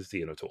course, because it's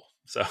the Tool.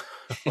 So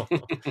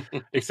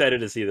excited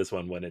to see this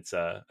one when it's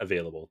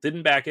available.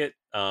 Didn't back it,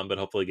 but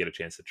hopefully get a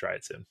chance to try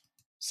it soon.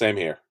 Same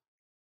here.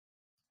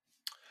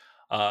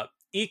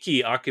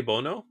 Iki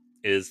Akibono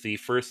is the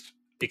first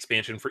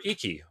expansion for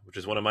Iki, which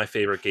is one of my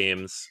favorite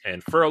games,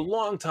 and for a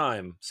long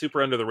time,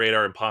 super under the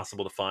radar,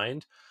 impossible to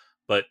find.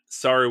 But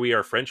Sorry We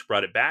Are French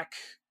brought it back,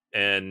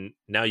 and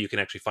now you can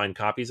actually find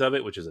copies of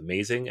it, which is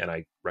amazing, and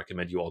I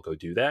recommend you all go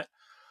do that.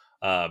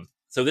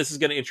 So this is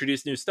going to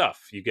introduce new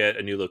stuff. You get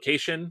a new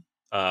location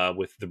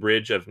with the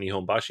bridge of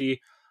Nihonbashi.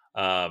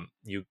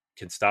 You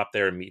can stop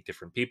there and meet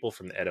different people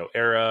from the Edo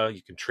era.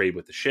 You can trade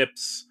with the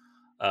ships.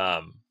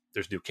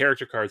 There's new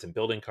character cards and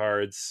building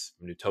cards,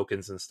 new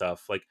tokens and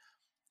stuff. Like,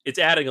 it's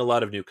adding a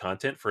lot of new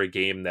content for a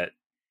game that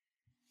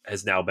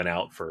has now been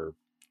out for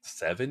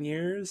 7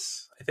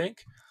 years, I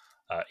think,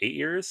 8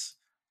 years.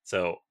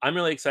 So I'm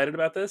really excited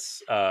about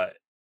this. I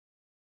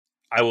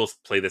will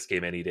play this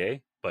game any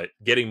day, but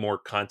getting more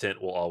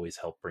content will always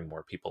help bring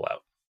more people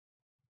out.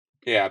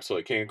 Yeah,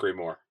 absolutely. Can't agree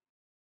more.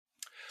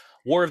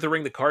 War of the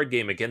Ring, the card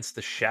game, Against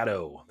the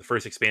Shadow, the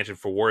first expansion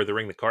for War of the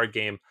Ring, the card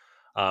game.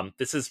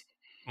 This is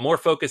more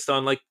focused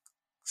on like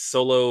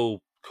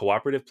solo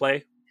cooperative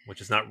play,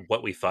 which is not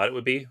what we thought it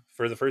would be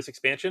for the first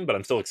expansion, but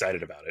I'm still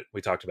excited about it. We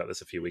talked about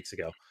this a few weeks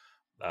ago.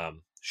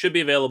 Should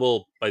be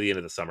available by the end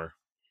of the summer.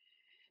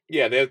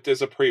 Yeah,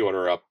 there's a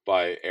pre-order up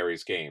by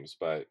Ares Games,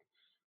 but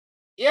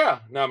yeah,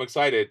 no, I'm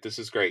excited. This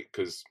is great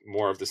because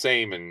more of the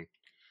same, and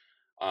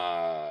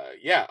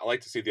yeah, I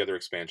like to see the other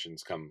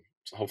expansions come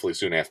hopefully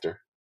soon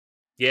after.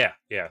 Yeah.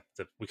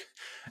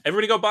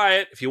 Everybody go buy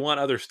it if you want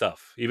other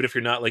stuff, even if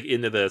you're not like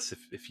into this.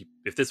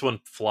 If this one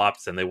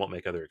flops, then they won't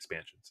make other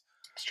expansions.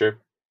 It's true.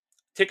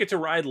 Ticket to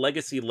Ride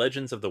Legacy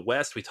Legends of the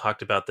West. We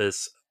talked about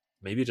this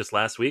maybe just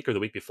last week or the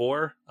week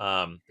before.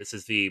 This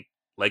is the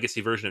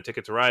legacy version of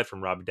Ticket to Ride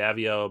from Rob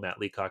Davio, Matt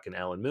Leacock, and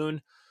Alan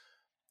Moon.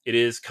 It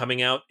is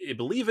coming out, I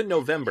believe, in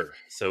November,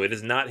 so it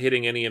is not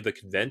hitting any of the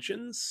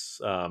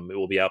conventions. It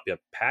will be out at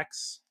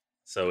PAX,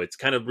 so it's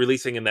kind of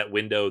releasing in that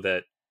window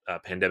that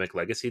Pandemic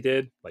Legacy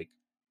did, like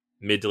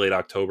mid to late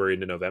October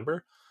into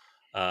November.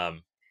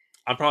 I'm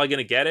probably going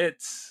to get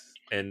it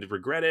and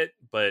regret it,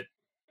 but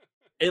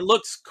it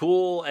looks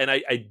cool, and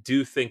I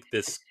do think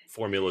this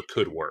formula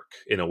could work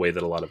in a way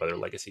that a lot of other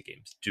Legacy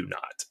games do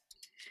not.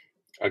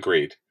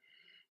 Agreed.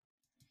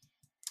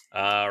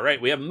 All right,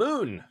 we have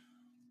Moon.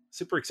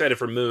 Super excited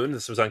for Moon.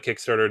 This was on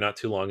Kickstarter not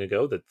too long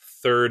ago, the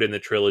third in the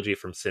trilogy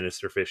from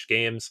Sinister Fish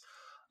Games,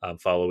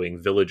 following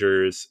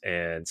Villagers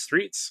and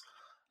Streets.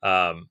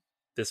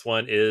 This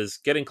one is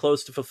getting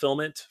close to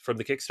fulfillment from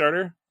the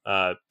Kickstarter.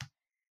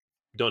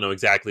 Don't know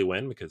exactly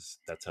when, because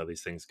that's how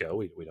these things go.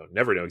 We don't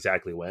never know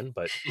exactly when,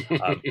 but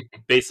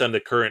based on the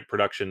current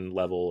production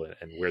level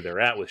and where they're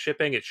at with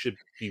shipping, it should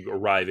be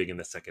arriving in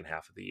the second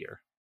half of the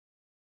year.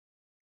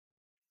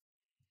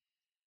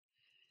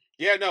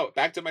 Yeah, no,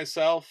 back to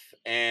myself,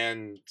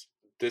 and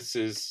this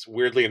is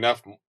weirdly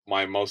enough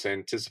my most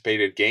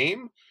anticipated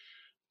game,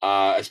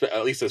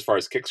 at least as far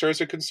as Kickstarters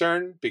are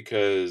concerned,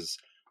 because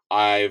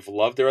I've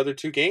loved their other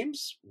two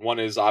games. One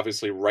is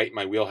obviously right in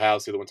my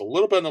wheelhouse. The other one's a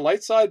little bit on the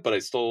light side, but I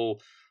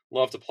still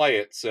love to play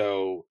it.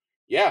 So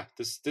yeah,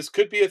 this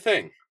could be a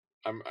thing.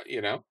 I'm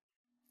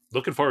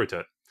looking forward to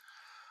it.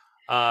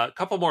 A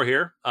couple more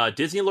here.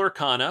 Disney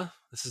Lorcana.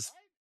 This is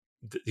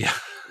yeah.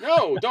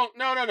 No.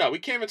 We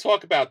can't even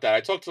talk about that.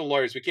 I talked to the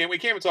lawyers. We can't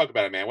even talk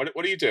about it, man. What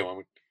are you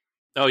doing?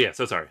 Oh yeah,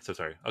 so sorry.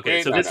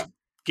 Okay, so this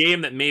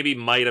game that maybe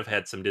might have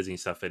had some Disney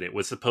stuff in it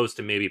was supposed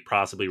to maybe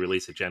possibly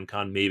release at Gen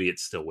Con. Maybe it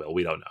still will.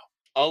 We don't know.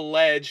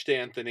 Alleged,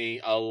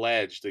 Anthony.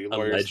 Alleged. The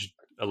lawyers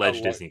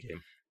alleged Disney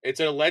game. It's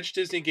an alleged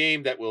Disney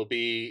game that will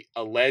be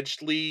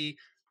allegedly,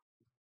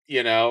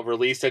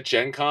 released at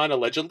Gen Con,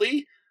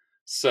 allegedly.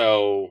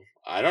 So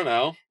I don't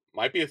know.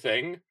 Might be a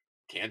thing.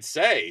 Can't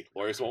say.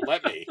 Lawyers won't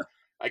let me.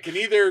 I can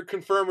either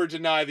confirm or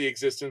deny the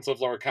existence of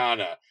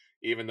Lorcana,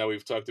 even though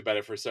we've talked about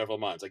it for several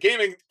months. I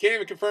can't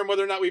even confirm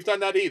whether or not we've done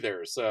that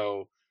either.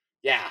 So,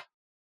 yeah.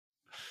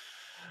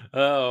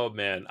 Oh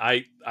man,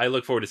 I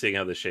look forward to seeing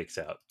how this shakes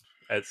out.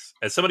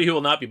 As somebody who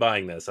will not be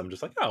buying this, I'm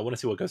just like, I want to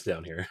see what goes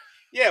down here.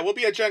 Yeah, we'll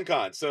be at Gen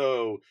Con,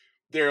 so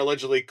there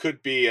allegedly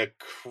could be a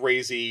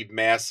crazy,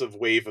 massive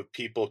wave of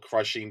people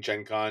crushing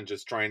Gen Con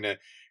just trying to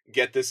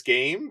get this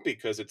game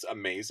because it's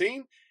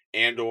amazing.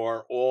 And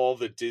or all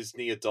the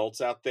Disney adults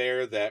out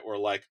there that were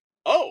like,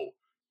 oh,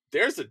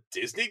 there's a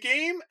Disney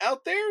game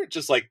out there?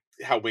 Just like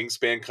how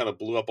Wingspan kind of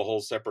blew up a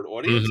whole separate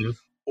audience. Mm-hmm.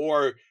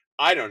 Or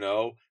I don't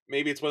know.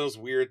 Maybe it's one of those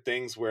weird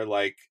things where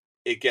like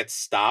it gets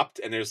stopped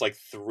and there's like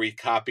 3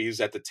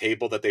 copies at the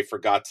table that they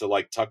forgot to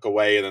like tuck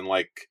away, and then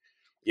like,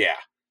 yeah.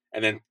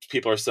 And then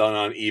people are selling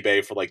on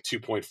eBay for like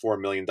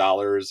 $2.4 million.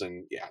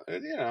 And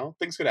yeah,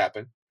 things could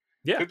happen.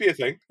 Yeah. Could be a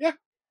thing. Yeah.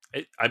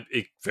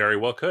 It very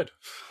well could.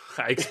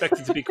 I expect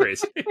it to be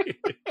crazy.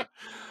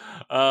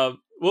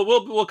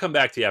 We'll come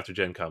back to you after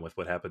Gen Con with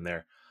what happened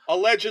there.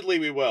 Allegedly,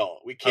 we will.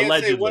 We can't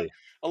Allegedly.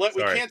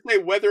 we can't say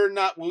whether or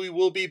not we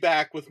will be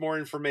back with more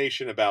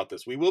information about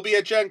this. We will be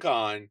at Gen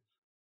Con,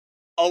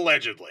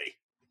 allegedly.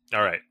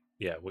 All right.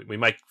 Yeah, we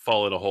might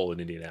fall in a hole in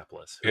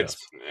Indianapolis.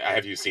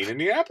 Have you seen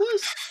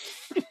Indianapolis?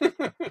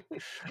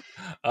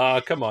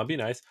 Come on, be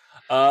nice.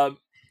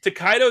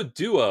 Takedo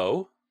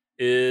Duo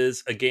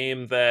is a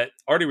game that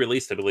already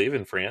released, I believe,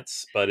 in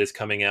France, but is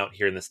coming out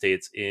here in the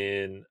States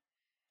in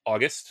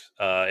August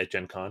at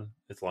Gen Con.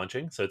 It's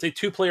launching. So it's a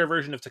 2-player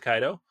version of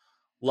Takedo.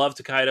 Love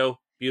Takedo.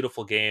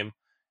 Beautiful game.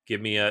 Give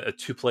me a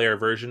 2-player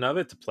version of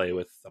it to play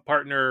with a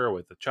partner or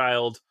with a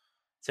child.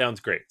 Sounds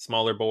great.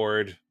 Smaller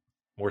board,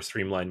 more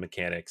streamlined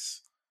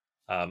mechanics.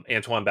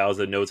 Antoine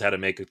Bauza knows how to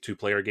make a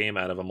 2-player game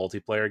out of a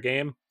multiplayer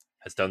game.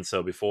 Has done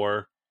so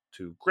before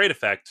to great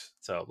effect.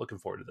 So looking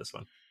forward to this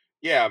one.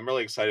 Yeah, I'm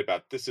really excited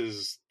about this.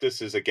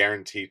 This is a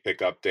guaranteed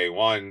pickup day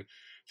one.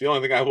 The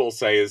only thing I will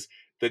say is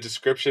the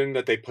description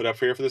that they put up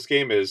here for this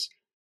game is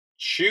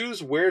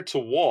choose where to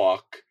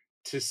walk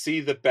to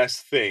see the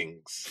best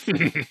things.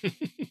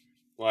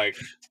 Like,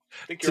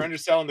 I think you're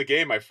underselling the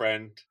game, my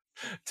friend.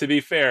 To be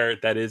fair,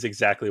 that is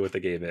exactly what the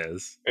game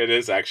is. It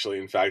is actually,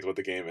 in fact, what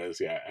the game is.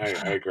 Yeah,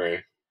 I agree.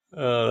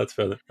 That's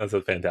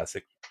a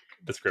fantastic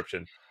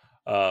description.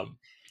 All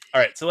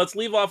right, so let's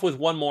leave off with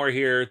one more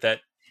here that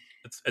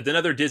it's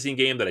another Disney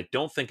game that I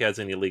don't think has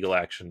any legal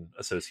action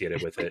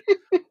associated with it.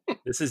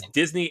 This is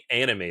Disney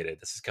Animated.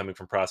 This is coming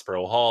from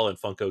Prospero Hall and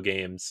Funko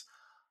Games.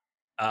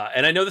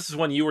 And I know this is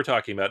one you were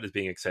talking about as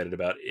being excited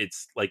about.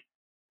 It's like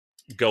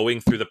going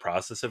through the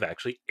process of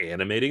actually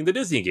animating the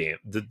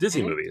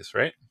Disney movies,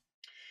 right?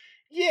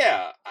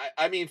 Yeah,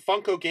 I mean,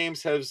 Funko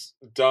Games has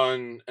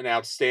done an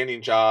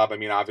outstanding job. I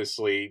mean,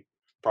 obviously,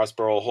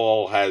 Prospero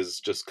Hall has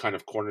just kind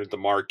of cornered the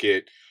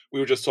market. We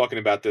were just talking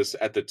about this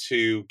at the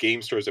 2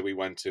 game stores that we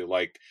went to.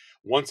 Like,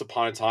 once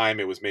upon a time,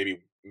 it was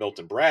maybe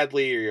Milton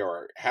Bradley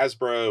or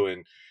Hasbro,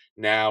 and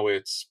now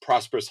it's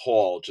Prosperous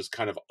Hall just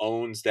kind of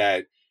owns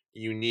that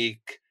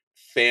unique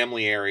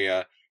family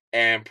area.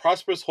 And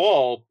Prosperous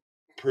Hall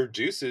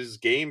produces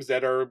games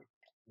that are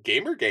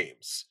gamer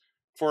games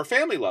for a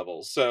family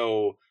level.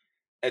 So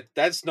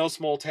that's no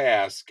small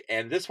task.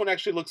 And this one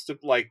actually looks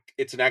like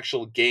it's an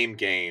actual game,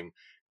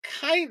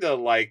 kind of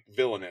like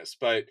Villainous,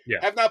 but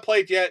have not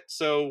played yet.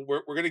 So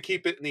we're going to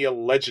keep it in the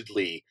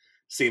allegedly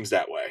seems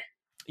that way.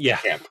 Yeah.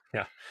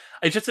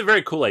 It's just a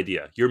very cool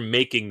idea. You're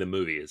making the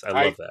movies. I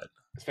love that.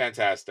 It's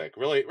fantastic.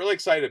 Really, really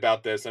excited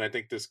about this. And I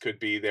think this could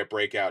be their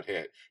breakout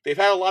hit. They've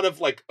had a lot of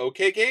like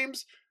okay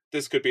games.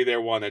 This could be their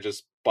one that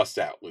just busts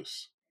out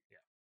loose.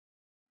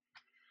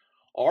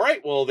 All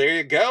right, well, there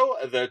you go.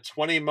 The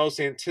 20 most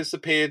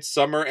anticipated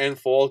summer and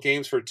fall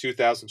games for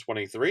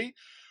 2023.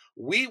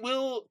 We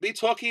will be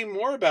talking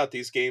more about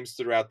these games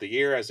throughout the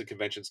year as the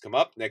conventions come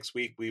up. Next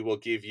week, we will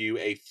give you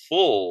a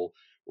full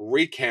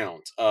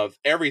recount of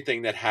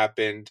everything that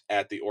happened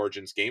at the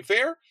Origins Game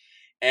Fair.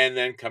 And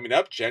then coming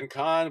up, Gen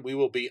Con, we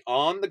will be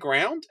on the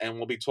ground and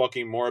we'll be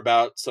talking more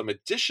about some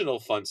additional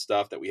fun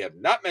stuff that we have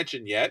not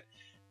mentioned yet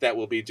that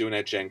we'll be doing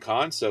at Gen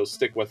Con. So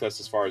stick with us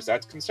as far as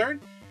that's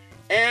concerned.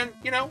 And,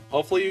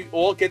 hopefully you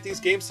all get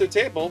these games to the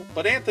table.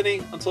 But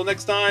Anthony, until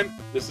next time,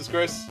 this is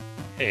Chris.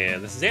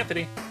 And this is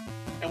Anthony.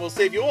 And we'll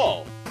save you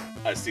all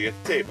a seat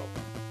at the table.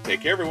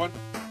 Take care, everyone.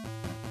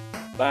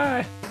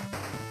 Bye.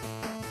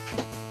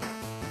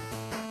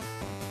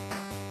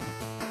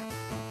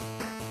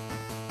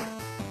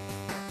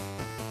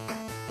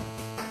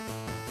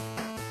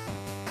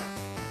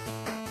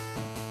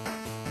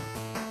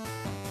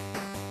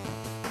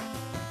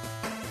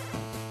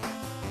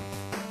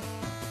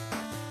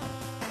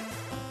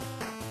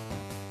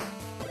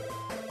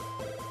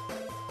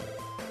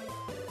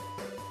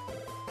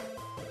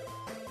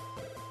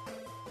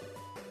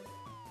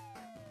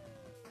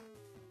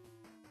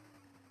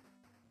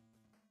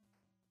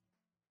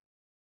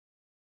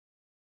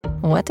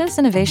 What does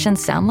innovation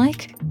sound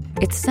like?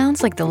 It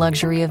sounds like the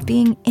luxury of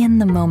being in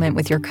the moment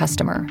with your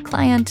customer,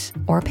 client,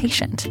 or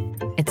patient.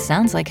 It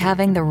sounds like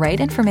having the right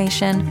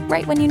information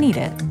right when you need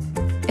it.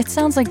 It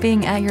sounds like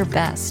being at your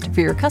best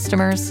for your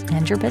customers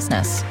and your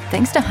business.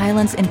 Thanks to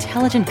Hyland's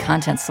intelligent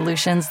content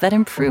solutions that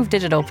improve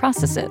digital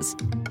processes,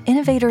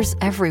 innovators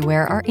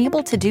everywhere are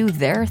able to do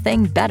their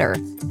thing better,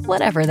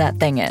 whatever that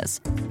thing is.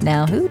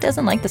 Now, who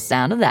doesn't like the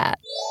sound of that?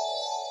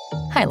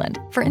 Hyland,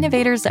 for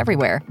innovators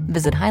everywhere.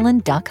 Visit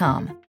hyland.com.